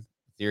Bitcoin,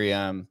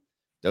 Ethereum,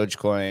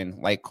 Dogecoin,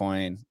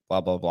 Litecoin,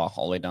 blah, blah, blah,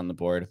 all the way down the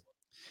board.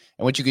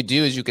 And what you could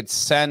do is you could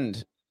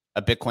send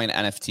a Bitcoin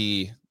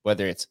NFT,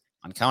 whether it's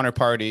on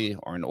Counterparty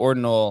or an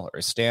ordinal or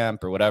a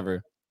stamp or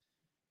whatever,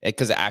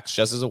 because it acts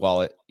just as a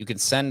wallet. You can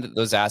send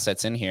those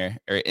assets in here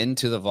or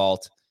into the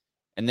vault,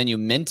 and then you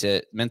mint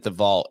the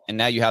vault. And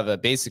now you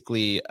have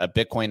basically a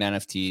Bitcoin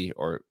NFT,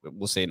 or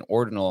we'll say an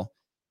ordinal,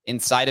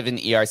 inside of an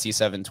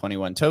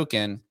ERC-721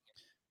 token,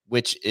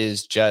 which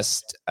is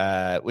just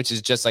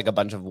like a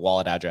bunch of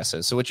wallet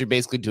addresses. So what you're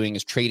basically doing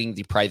is trading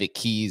the private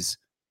keys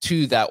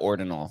to that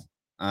ordinal.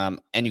 And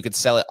you could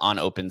sell it on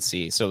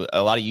OpenSea. So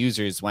a lot of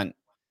users went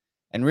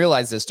and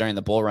realized this during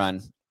the bull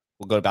run.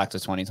 We'll go back to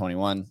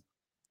 2021.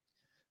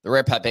 The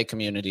Rare Pepe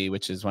community,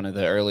 which is one of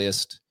the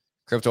earliest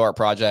crypto art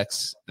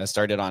projects that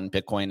started on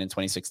Bitcoin in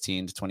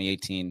 2016 to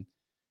 2018,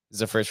 is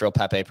the first real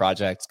Pepe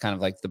project, kind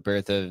of like the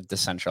birth of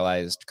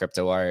decentralized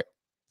crypto art.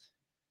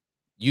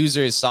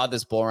 Users saw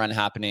this bull run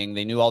happening.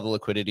 They knew all the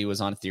liquidity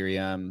was on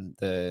Ethereum.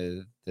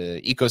 The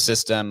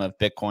ecosystem of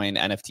Bitcoin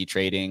NFT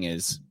trading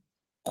is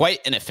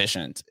quite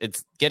inefficient.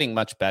 It's getting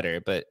much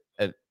better, but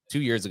 2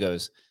 years ago,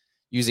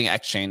 using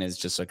Xchain is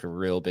just like a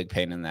real big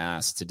pain in the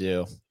ass to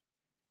do.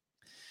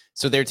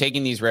 So they're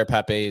taking these rare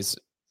Pepes,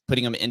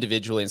 putting them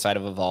individually inside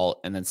of a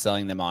vault, and then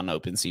selling them on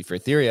OpenSea for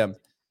Ethereum.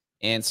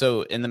 And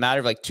so in the matter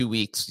of like 2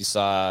 weeks, you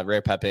saw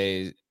Rare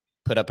Pepe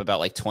put up about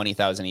like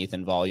 20,000 ETH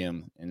in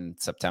volume in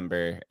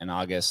September and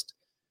August.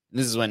 And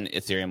this is when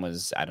Ethereum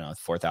was, I don't know,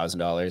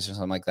 $4,000 or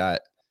something like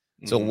that.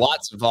 So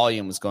lots of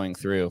volume was going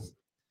through.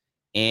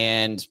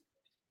 And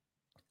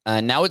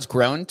now it's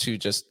grown to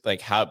just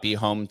like be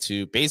home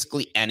to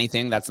basically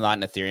anything that's not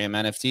an Ethereum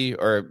NFT,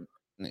 or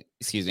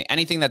excuse me,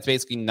 anything that's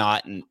basically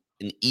not an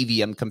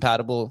EVM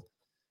compatible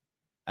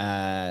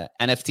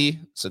NFT.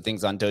 So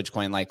things on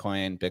Dogecoin,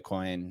 Litecoin,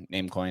 Bitcoin,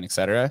 Namecoin,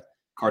 etc.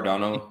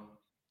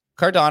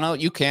 Cardano,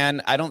 you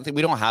can.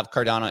 We don't have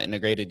Cardano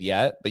integrated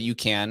yet, but you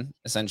can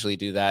essentially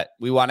do that.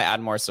 We want to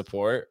add more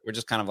support. We're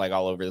just kind of like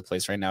all over the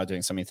place right now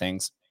doing so many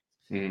things.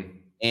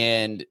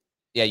 And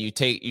yeah, you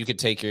could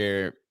take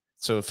your,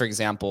 so for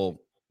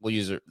example, we'll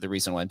use the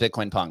recent one,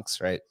 Bitcoin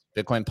Punks, right?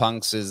 Bitcoin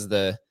Punks is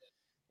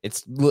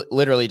it's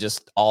literally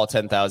just all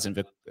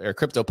 10,000 or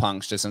crypto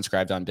punks just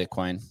inscribed on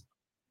Bitcoin.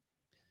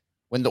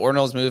 When the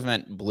ordinals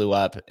movement blew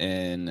up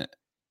in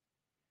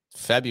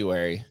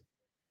February,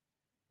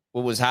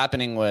 what was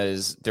happening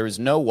was there was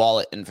no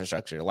wallet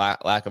infrastructure,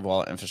 lack of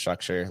wallet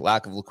infrastructure,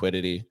 lack of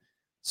liquidity.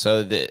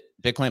 So the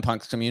Bitcoin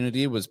Punks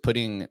community was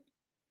putting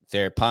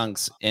their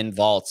punks in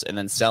vaults and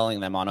then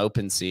selling them on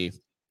OpenSea.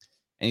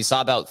 And you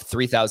saw about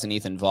 3,000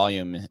 ETH in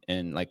volume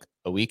in like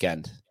a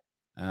weekend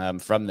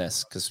from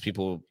this, because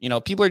people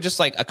are just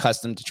like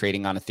accustomed to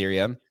trading on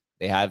Ethereum.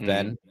 They have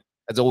been.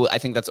 I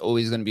think that's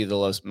always going to be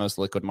the most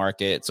liquid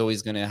market. It's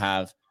always going to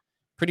have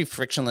pretty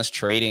frictionless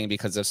trading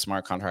because of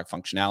smart contract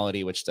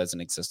functionality, which doesn't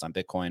exist on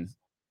Bitcoin.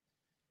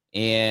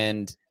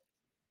 And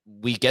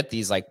we get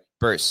these like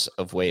bursts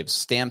of waves.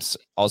 Stamps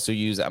also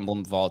use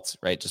Emblem vaults,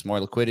 right? Just more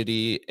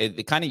liquidity.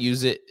 They kind of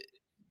use it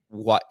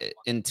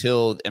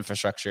until the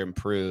infrastructure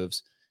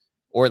improves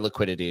or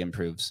liquidity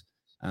improves,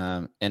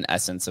 in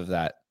essence of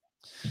that.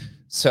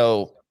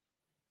 So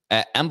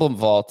at Emblem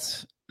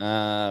Vault,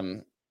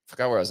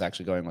 forgot where I was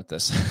actually going with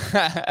this.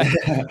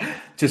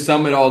 To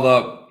sum it all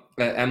up,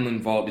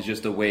 Emblem Vault is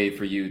just a way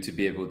for you to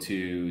be able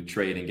to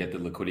trade and get the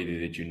liquidity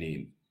that you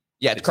need.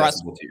 Yeah,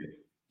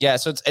 yeah,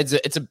 so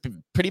it's a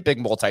pretty big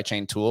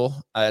multi-chain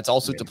tool. It's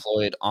also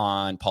deployed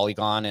on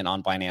Polygon and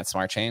on Binance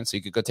Smart Chain. So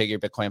you could go take your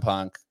Bitcoin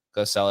Punk,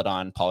 go sell it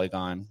on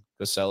Polygon,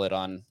 go sell it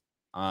on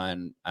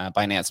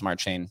Binance Smart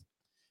Chain.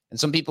 And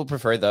some people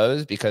prefer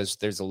those because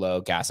there's a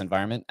low gas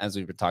environment, as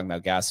we were talking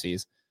about gas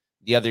fees.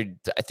 I think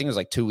it was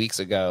like 2 weeks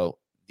ago,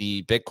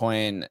 the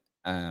Bitcoin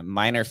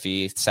miner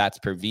fee,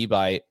 sats per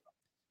VByte,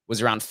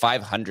 was around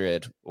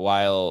 500,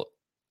 while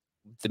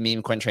the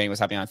meme coin trading was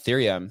happening on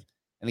Ethereum,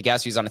 and the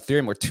gas fees on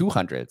Ethereum were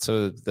 200.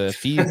 So the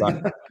fees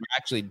were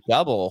actually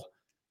double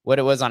what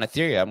it was on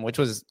Ethereum, which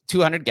was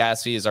 200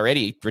 gas fees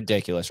already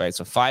ridiculous, right?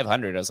 So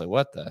 500, I was like,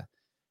 what the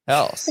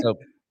hell? So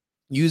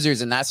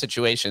users in that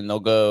situation, they'll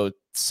go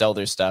sell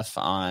their stuff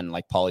on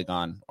like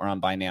Polygon or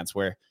on Binance,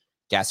 where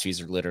gas fees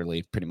are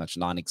literally pretty much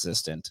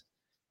non-existent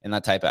in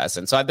that type of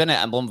essence. So I've been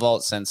at Emblem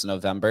Vault since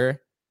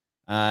November.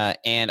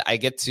 And I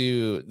get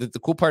to, the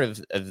cool part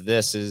of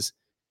this is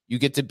you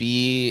get to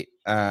be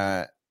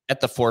at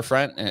the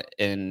forefront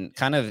and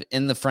kind of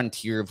in the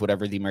frontier of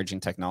whatever the emerging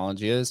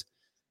technology is.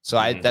 So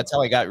that's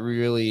how I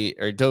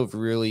dove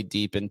really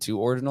deep into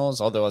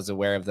ordinals, although I was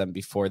aware of them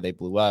before they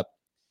blew up,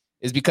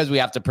 is because we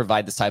have to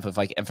provide this type of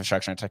like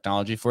infrastructure and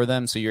technology for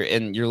them. So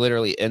you're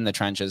literally in the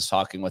trenches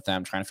talking with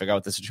them, trying to figure out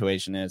what the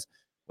situation is,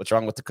 what's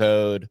wrong with the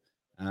code,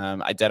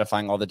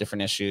 identifying all the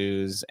different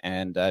issues,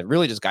 and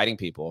really just guiding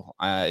people.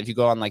 If you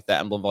go on like the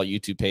Emblem Vault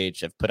YouTube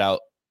page, I've put out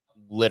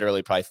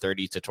literally probably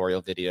 30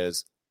 tutorial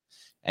videos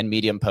and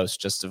Medium posts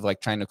just of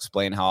like trying to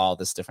explain how all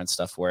this different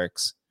stuff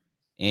works.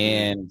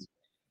 And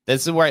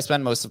this is where I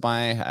spend most of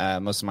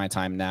my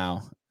time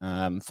now.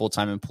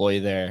 Full-time employee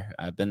there.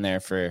 I've been there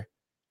for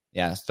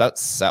about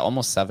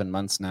almost 7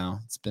 months now.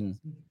 It's been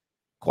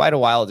quite a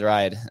wild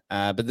ride.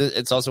 But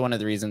it's also one of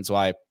the reasons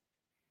why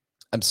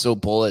I'm so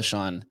bullish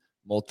on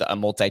a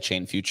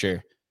multi-chain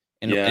future.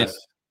 In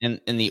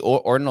the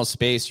ordinal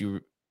space,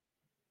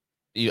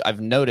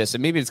 I've noticed,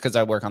 and maybe it's because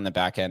I work on the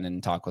back end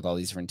and talk with all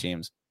these different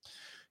teams.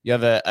 You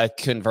have a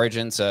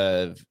convergence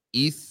of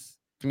ETH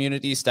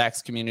community,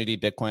 Stacks community,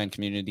 Bitcoin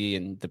community,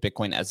 and the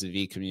Bitcoin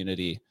SV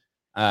community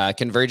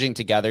converging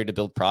together to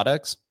build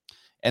products.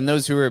 And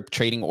those who are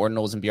trading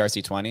ordinals and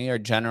BRC-20 are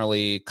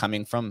generally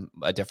coming from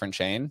a different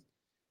chain.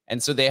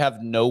 And so they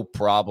have no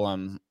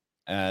problem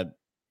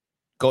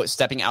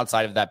stepping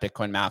outside of that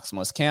Bitcoin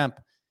maximalist camp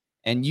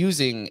and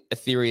using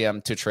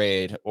Ethereum to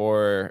trade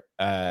or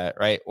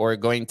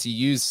going to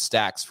use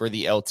Stacks for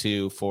the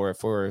L2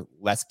 for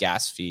less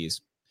gas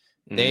fees.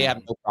 They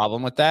have no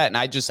problem with that. And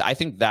I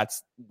think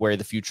that's where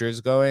the future is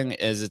going.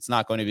 Is it's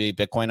not going to be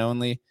Bitcoin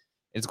only.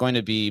 It's going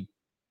to be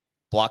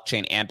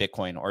blockchain and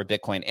Bitcoin, or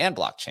Bitcoin and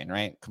blockchain,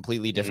 right?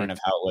 Completely different of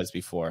how it was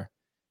before.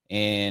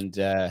 And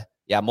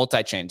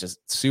multi-chain, just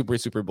super,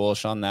 super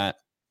bullish on that.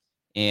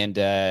 And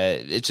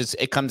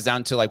it comes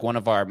down to like one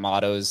of our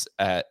mottos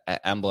at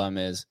Emblem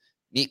is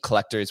meet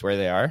collectors where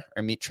they are,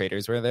 or meet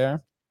traders where they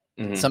are.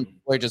 Some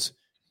people are just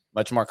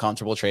much more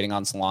comfortable trading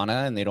on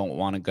Solana and they don't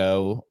want to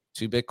go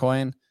to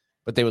Bitcoin,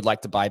 but they would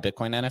like to buy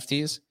Bitcoin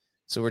NFTs.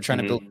 So we're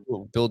trying to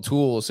build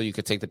tools so you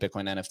could take the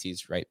Bitcoin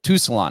NFTs right to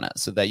Solana,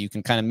 so that you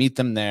can kind of meet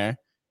them there,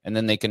 and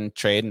then they can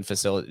trade and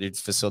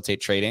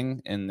facilitate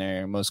trading in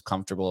their most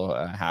comfortable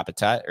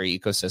habitat or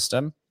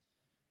ecosystem.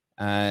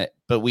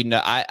 But we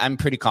know I'm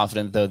pretty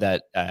confident though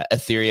that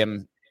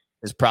Ethereum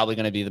is probably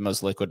going to be the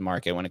most liquid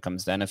market when it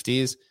comes to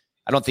NFTs.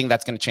 I don't think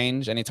that's going to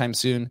change anytime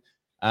soon.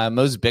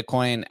 Most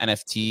Bitcoin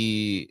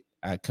NFT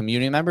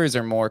community members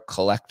are more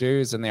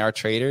collectors than they are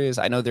traders.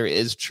 I know there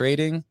is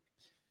trading,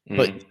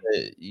 but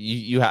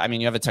you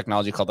have a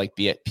technology called like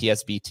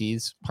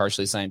PSBTs,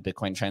 partially signed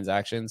Bitcoin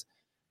transactions,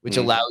 which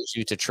allows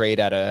you to trade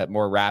at a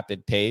more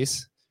rapid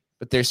pace.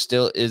 But there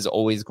still is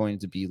always going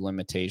to be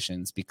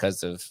limitations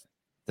because of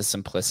the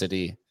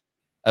simplicity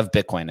of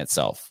Bitcoin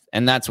itself.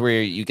 And that's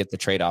where you get the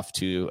trade-off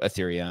to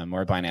Ethereum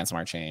or Binance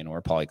Smart Chain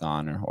or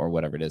Polygon or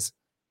whatever it is.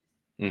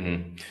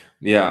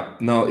 Yeah,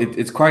 no,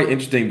 it's quite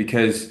interesting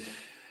because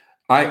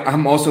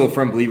I'm also a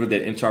firm believer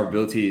that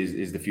interoperability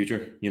is the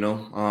future.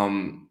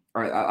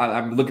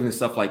 I'm looking at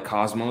stuff like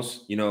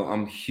Cosmos.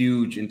 I'm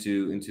huge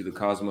into the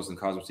Cosmos and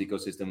Cosmos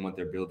ecosystem, what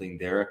they're building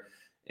there.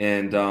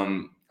 And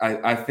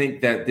I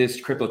think that this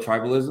crypto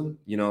tribalism,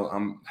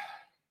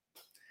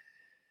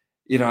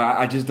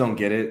 I just don't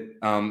get it.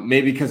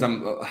 Maybe because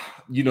I'm,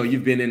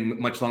 you've been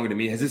in much longer than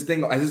me. Has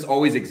this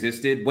always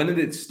existed? When did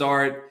it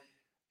start?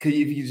 Could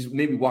you just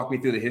maybe walk me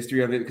through the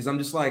history of it? Because I'm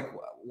just like,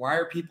 why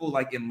are people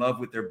like in love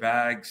with their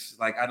bags?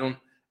 Like, I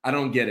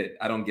don't get it.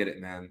 I don't get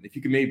it, man. If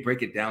you could maybe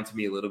break it down to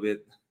me a little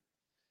bit.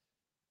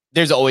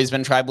 There's always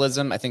been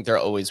tribalism. I think there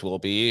always will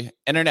be.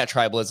 Internet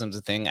tribalism is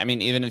a thing. I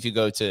mean, even if you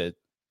go to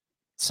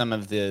some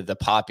of the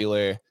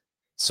popular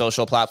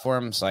social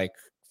platforms like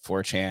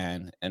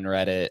 4chan and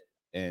Reddit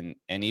and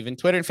even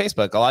Twitter and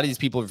Facebook, a lot of these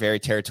people are very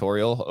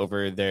territorial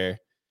over their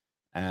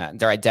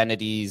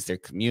identities, their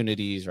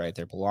communities, right?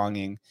 Their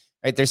belonging.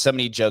 Right, there's so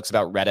many jokes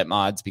about Reddit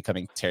mods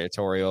becoming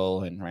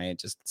territorial and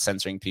just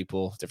censoring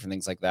people, different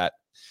things like that.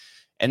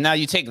 And now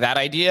you take that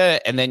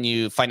idea and then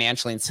you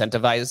financially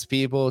incentivize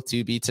people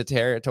to be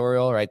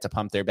territorial, right, to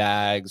pump their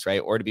bags, right,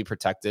 or to be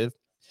protective.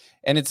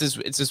 And it's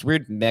this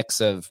weird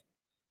mix of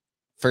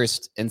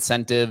first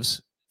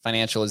incentives,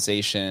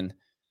 financialization,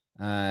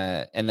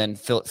 and then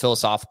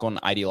philosophical and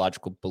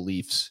ideological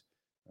beliefs.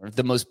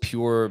 The most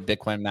pure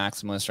Bitcoin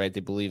maximalists, right? They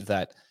believe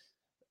that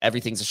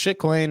everything's a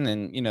shitcoin,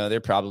 and they're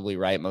probably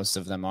right. Most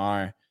of them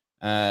are,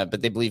 but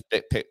they believe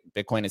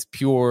Bitcoin is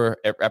pure.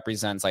 It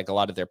represents like a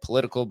lot of their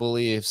political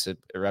beliefs. It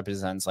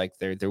represents like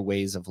their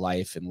ways of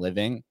life and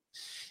living,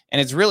 and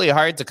it's really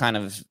hard to kind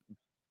of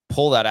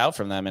pull that out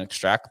from them and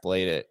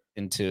extrapolate it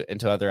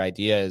into other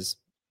ideas.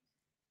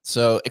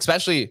 So,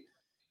 especially,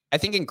 I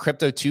think in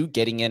crypto too,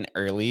 getting in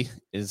early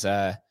is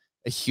a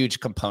huge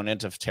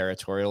component of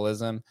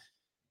territorialism.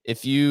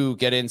 If you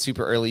get in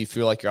super early, you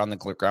feel like you're on the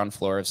ground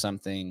floor of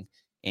something,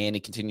 and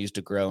it continues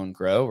to grow and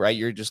grow, right?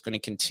 You're just going to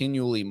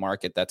continually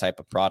market that type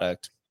of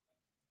product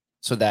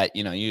so that,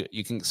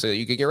 you can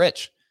get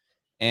rich.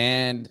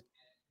 And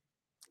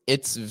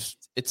it's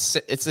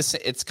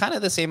kind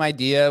of the same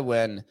idea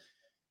when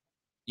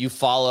you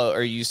follow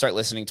or you start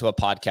listening to a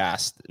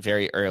podcast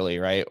very early,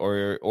 right?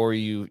 Or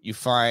you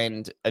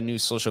find a new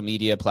social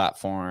media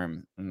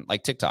platform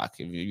like TikTok.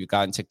 If you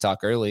got in TikTok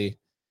early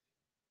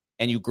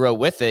and you grow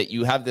with it,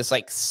 you have this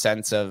like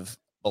sense of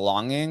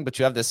belonging, but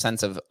you have this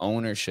sense of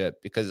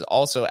ownership, because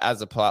also as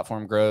the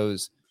platform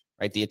grows,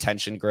 right, the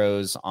attention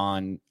grows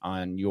on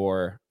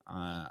your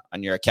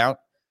account.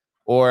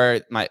 or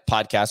my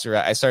podcaster.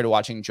 I started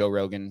watching Joe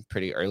Rogan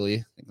pretty early.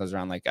 I think it was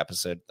around like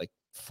episode like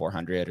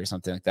 400 or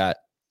something like that.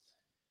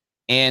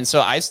 And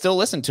so I still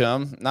listen to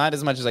him, not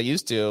as much as I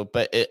used to,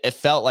 but it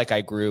felt like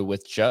I grew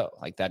with Joe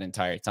like that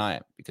entire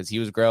time because he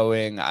was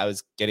growing. I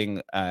was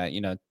getting,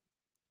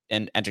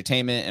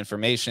 entertainment,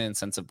 information,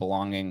 sense of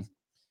belonging.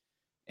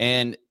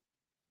 And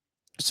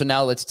so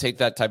now let's take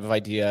that type of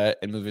idea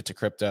and move it to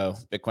crypto.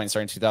 Bitcoin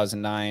started in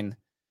 2009.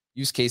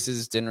 Use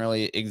cases didn't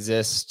really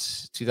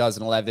exist.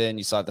 2011,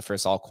 you saw the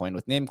first altcoin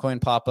with Namecoin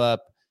pop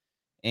up.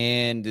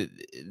 And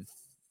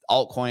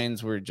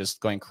altcoins were just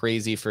going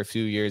crazy for a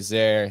few years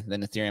there.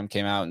 Then Ethereum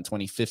came out in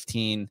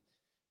 2015.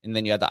 And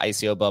then you had the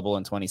ICO bubble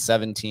in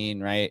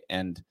 2017, right?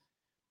 And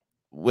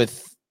I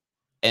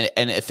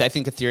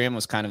think Ethereum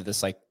was kind of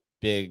this like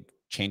big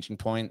changing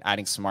point,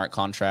 adding smart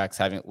contracts,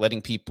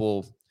 letting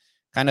people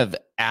kind of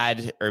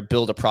add or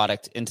build a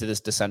product into this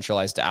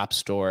decentralized app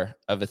store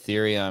of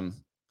Ethereum.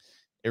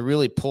 It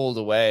really pulled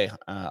away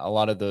a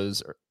lot of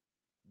those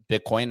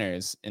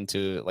Bitcoiners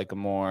into like a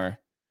more,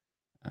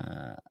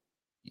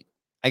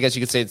 I guess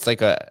you could say it's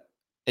like an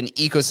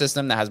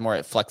ecosystem that has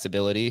more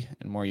flexibility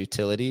and more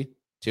utility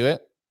to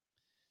it.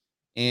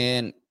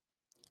 And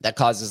that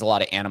causes a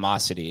lot of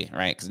animosity,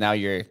 right? Because now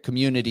your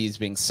community is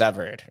being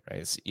severed,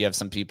 right? So you have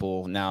some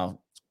people now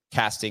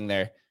casting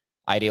their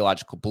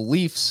ideological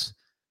beliefs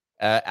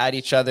at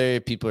each other.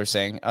 People are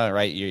saying, "Oh,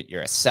 right,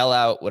 you're a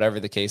sellout,"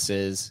 whatever the case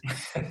is,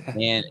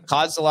 and it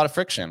caused a lot of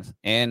friction.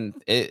 And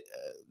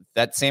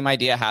that same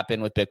idea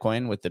happened with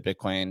Bitcoin, with the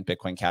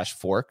Bitcoin Cash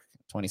fork,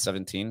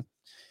 2017. It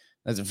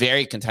was a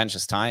very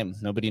contentious time.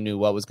 Nobody knew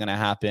what was going to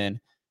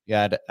happen. You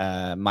had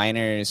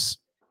miners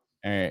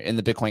in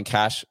the Bitcoin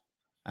Cash,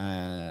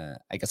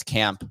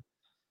 camp.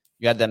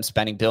 You had them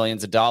spending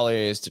billions of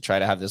dollars to try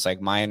to have this like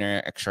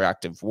minor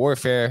extractive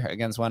warfare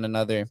against one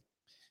another.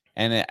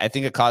 And I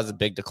think it caused a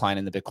big decline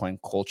in the Bitcoin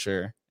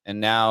culture.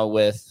 And now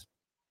with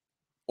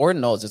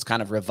ordinals, it's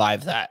kind of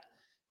revived that.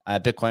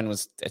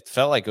 Bitcoin it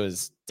felt like it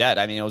was dead.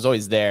 I mean, it was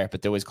always there,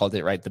 but they always called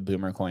it, right, the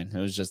boomer coin. It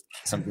was just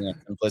something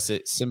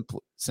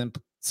that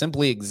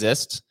simply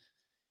exists.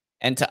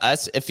 And to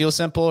us, it feels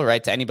simple,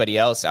 right? To anybody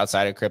else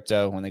outside of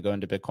crypto, when they go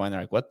into Bitcoin, they're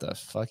like, what the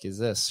fuck is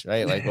this,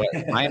 right? Like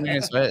what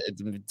miners, what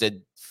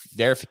did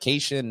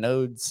verification,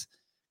 nodes,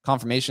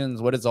 confirmations,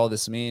 what does all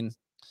this mean?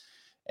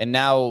 And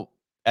now,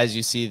 as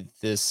you see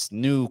this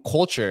new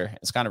culture,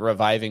 it's kind of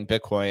reviving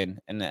Bitcoin.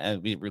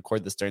 And we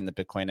record this during the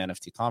Bitcoin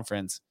NFT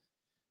conference.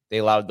 They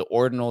allowed the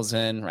ordinals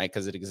in, right?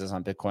 Because it exists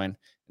on Bitcoin.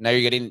 Now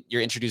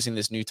you're introducing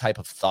this new type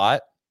of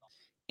thought.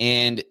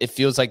 And it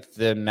feels like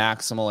the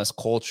maximalist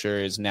culture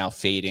is now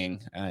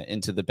fading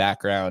into the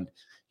background.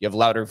 You have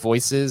louder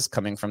voices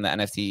coming from the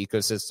NFT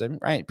ecosystem,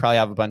 right? You probably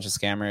have a bunch of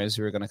scammers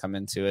who are going to come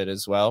into it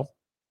as well.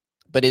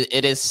 But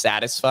it is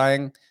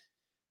satisfying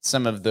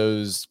some of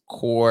those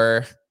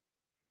core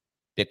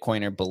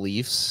Bitcoiner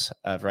beliefs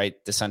of, right,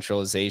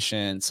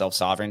 decentralization,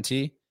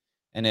 self-sovereignty.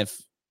 And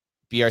if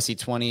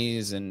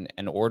BRC-20s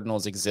and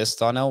ordinals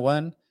exist on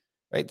L1,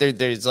 right,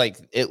 there's like,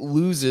 it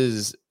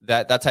loses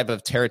that type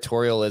of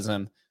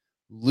territorialism,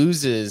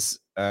 loses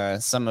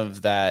some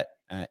of that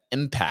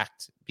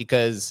impact,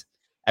 because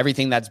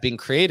everything that's being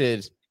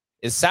created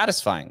is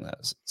satisfying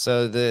those.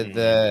 So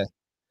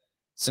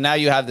so now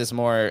you have this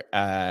more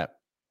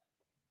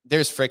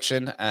there's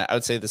friction. I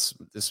would say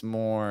this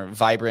more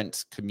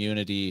vibrant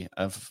community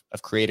of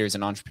creators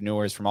and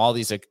entrepreneurs from all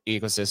these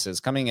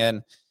ecosystems coming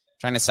in,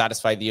 trying to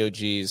satisfy the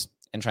OGs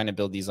and trying to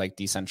build these like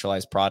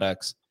decentralized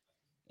products.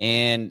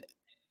 And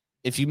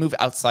if you move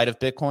outside of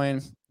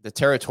Bitcoin, the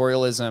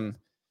territorialism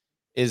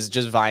is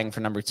just vying for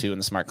number 2 in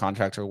the smart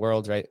contractor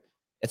world, right?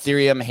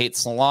 Ethereum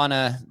hates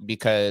Solana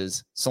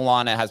because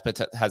Solana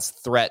has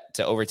threat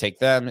to overtake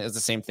them. It's the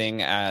same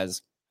thing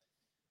as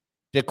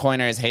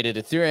Bitcoiners hated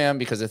Ethereum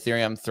because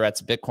Ethereum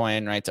threats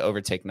Bitcoin, right, to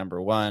overtake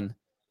number 1.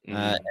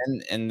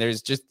 And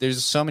there's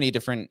so many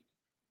different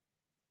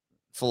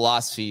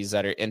philosophies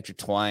that are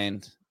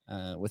intertwined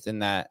within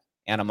that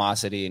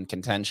animosity and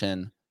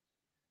contention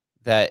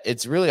that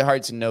it's really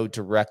hard to know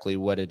directly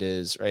what it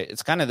is, right?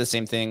 It's kind of the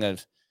same thing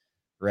of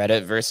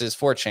Reddit versus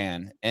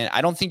 4chan. And I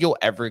don't think you'll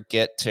ever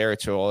get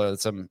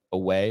territorialism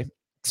away,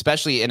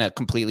 especially in a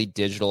completely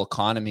digital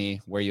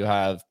economy where you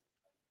have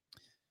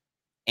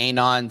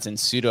anons and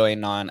pseudo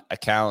anon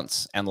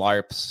accounts and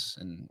LARPs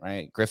and,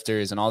 right,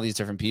 grifters and all these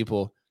different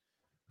people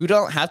who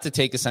don't have to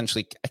take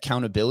essentially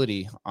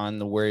accountability on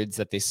the words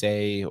that they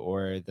say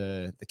or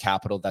the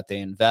capital that they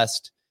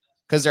invest,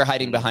 because they're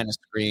hiding behind a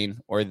screen,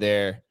 or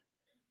they're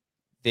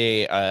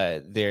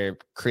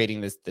creating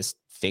this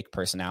fake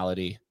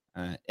personality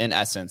in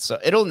essence. So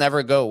it'll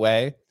never go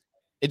away.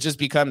 It just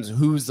becomes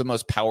who's the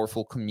most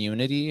powerful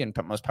community and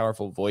most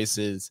powerful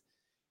voices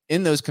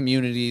in those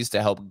communities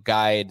to help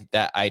guide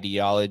that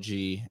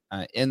ideology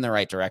in the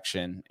right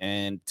direction.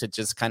 And to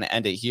just kind of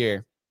end it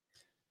here,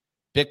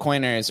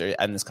 Bitcoiners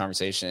are in this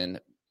conversation,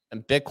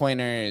 and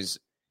Bitcoiners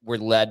were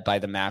led by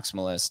the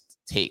maximalist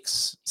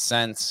takes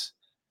since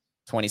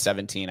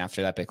 2017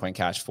 after that Bitcoin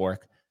Cash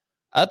fork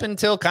up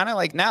until kind of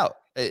like now.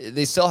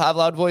 they still have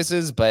loud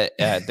voices, but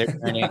they're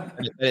turning,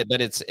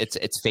 but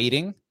it's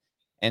fading.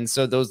 And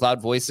so those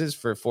loud voices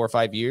for 4 or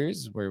 5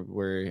 years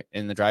were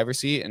in the driver's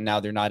seat, and now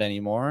they're not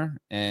anymore.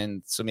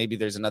 And so maybe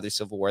there's another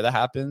civil war that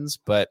happens,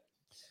 but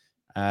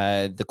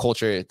the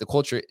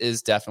culture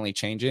is definitely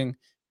changing.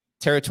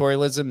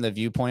 Territorialism, the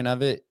viewpoint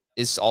of it,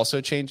 is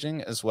also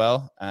changing as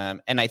well.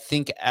 And I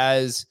think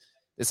as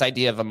this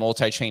idea of a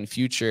multi-chain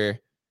future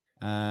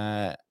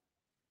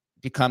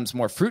becomes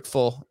more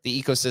fruitful,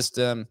 the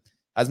ecosystem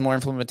has more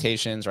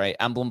implementations, right?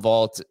 Emblem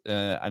Vault,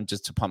 I'm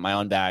just to pump my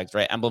own bags,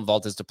 right? Emblem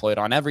Vault is deployed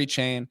on every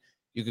chain.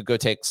 You could go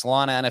take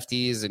Solana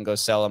NFTs and go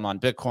sell them on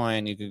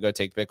Bitcoin. You could go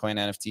take Bitcoin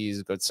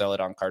NFTs, go sell it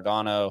on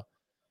Cardano.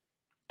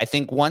 I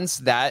think once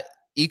that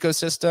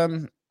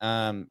ecosystem,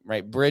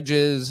 right,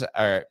 bridges,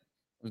 or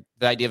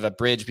the idea of a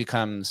bridge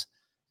becomes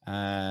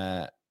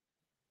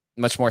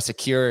much more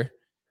secure,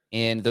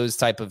 in those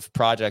type of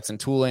projects and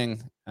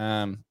tooling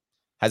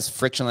has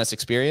frictionless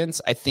experience,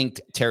 I think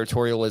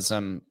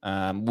territorialism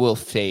will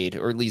fade,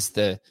 or at least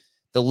the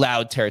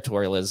loud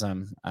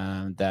territorialism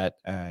that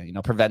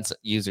prevents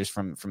users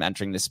from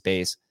entering the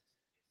space.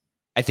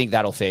 I think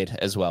that'll fade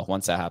as well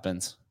once that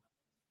happens.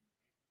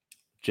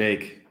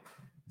 Jake,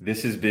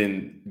 this has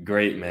been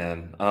great,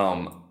 man.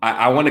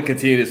 I want to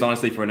continue this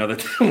honestly for another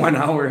 1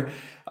 hour.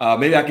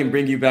 Maybe I can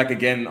bring you back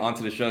again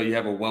onto the show. You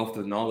have a wealth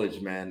of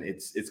knowledge, man.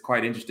 It's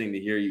quite interesting to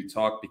hear you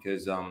talk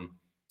because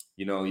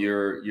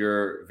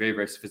you're very,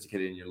 very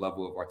sophisticated in your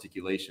level of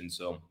articulation.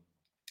 So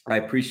I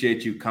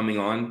appreciate you coming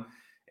on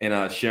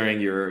and sharing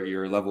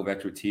your level of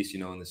expertise,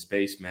 in the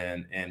space,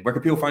 man. And where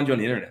can people find you on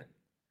the internet?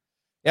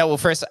 Yeah, well,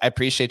 first, I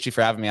appreciate you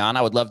for having me on.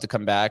 I would love to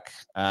come back.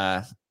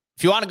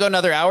 If you want to go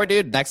another hour,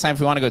 dude, next time if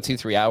we want to go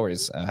 2-3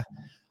 hours,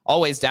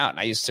 always down.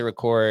 I used to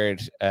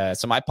record.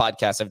 So my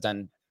podcast, I've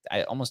done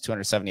almost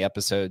 270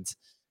 episodes.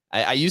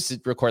 I used to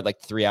record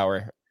like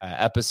 3-hour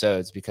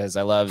episodes because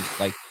I love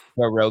like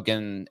Joe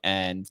Rogan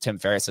and Tim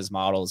Ferriss's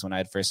models when I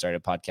had first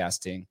started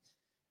podcasting.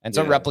 And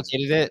so I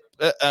replicated it.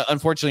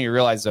 Unfortunately, you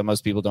realize that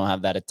most people don't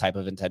have that type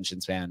of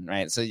attention span,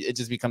 right? So it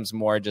just becomes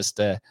more just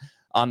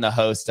on the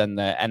host and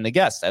the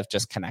guest of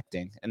just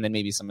connecting, and then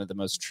maybe some of the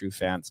most true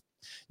fans.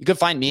 You can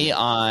find me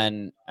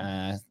on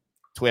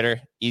Twitter,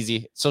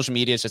 easy. Social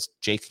media is just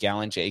Jake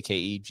Gallen,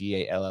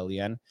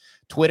 JakeGallen.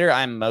 Twitter,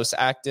 I'm most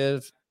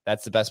active.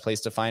 That's the best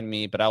place to find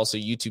me. But I also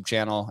YouTube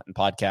channel and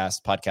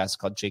podcast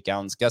called Jake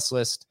Gallen's Guest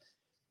List.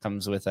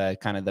 Comes with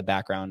kind of the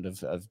background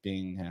of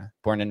being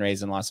born and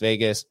raised in Las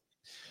Vegas.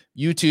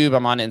 YouTube,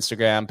 I'm on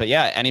Instagram. But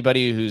yeah,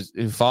 anybody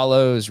who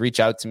follows, reach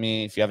out to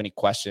me if you have any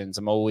questions.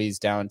 I'm always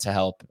down to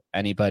help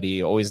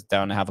anybody, always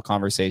down to have a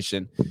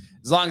conversation.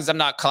 As long as I'm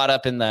not caught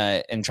up in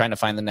trying to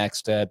find the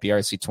next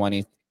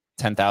BRC-20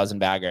 10,000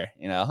 bagger,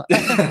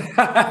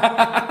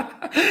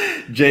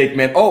 Jake,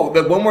 man. Oh,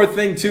 one more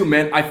thing too,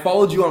 man. I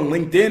followed you on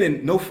LinkedIn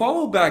and no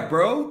follow back,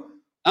 bro.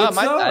 What's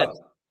up? Bad.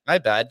 My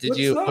bad. Did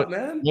you? What's up,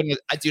 man?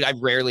 Dude, I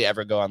rarely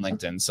ever go on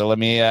LinkedIn. So let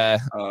me.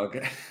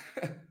 Okay.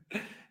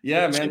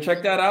 Yeah, man.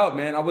 Check that out,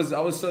 man. I was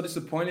so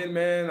disappointed,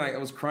 man. Like I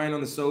was crying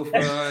on the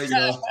sofa.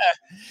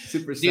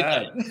 Super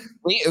sad.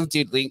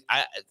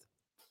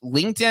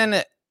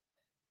 LinkedIn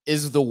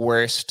is the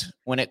worst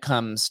when it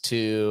comes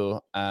to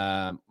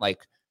like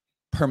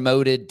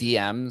promoted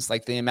DMs.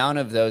 Like the amount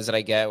of those that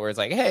I get where it's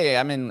like, hey,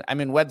 I'm in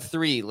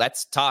Web3,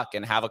 let's talk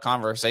and have a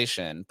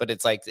conversation. But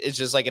it's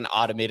just like an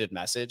automated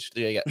message.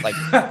 You get like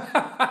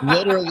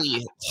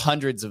literally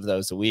hundreds of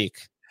those a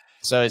week.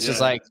 So it's just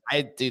like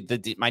my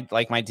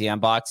DM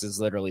box is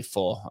literally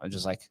full. I'm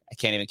just like, I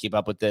can't even keep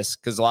up with this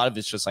because a lot of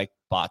it's just like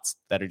bots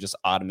that are just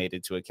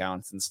automated to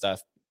accounts and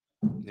stuff.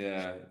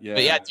 Yeah.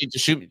 But yeah, dude,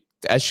 just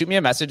shoot me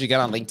a message again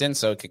on LinkedIn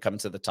so it could come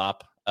to the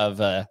top of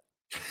my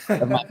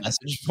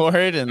message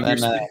board and then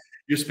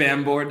your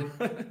spam board.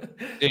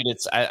 Dude,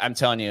 I'm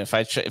telling you, if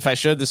I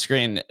showed the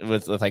screen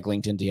with like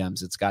LinkedIn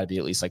DMs, it's got to be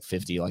at least like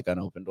 50 like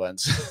unopened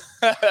ones.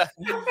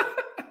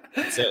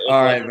 So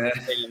all right, man.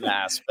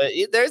 But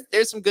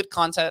there's some good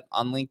content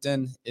on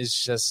LinkedIn.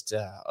 It's just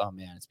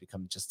it's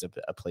become just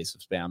a place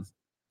of spam.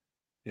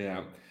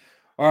 Yeah.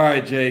 All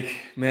right, Jake,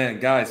 man,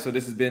 guys. So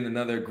this has been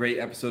another great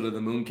episode of the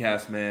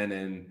Mooncast, man,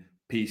 and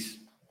peace.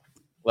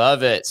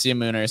 Love it. See you,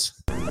 Mooners.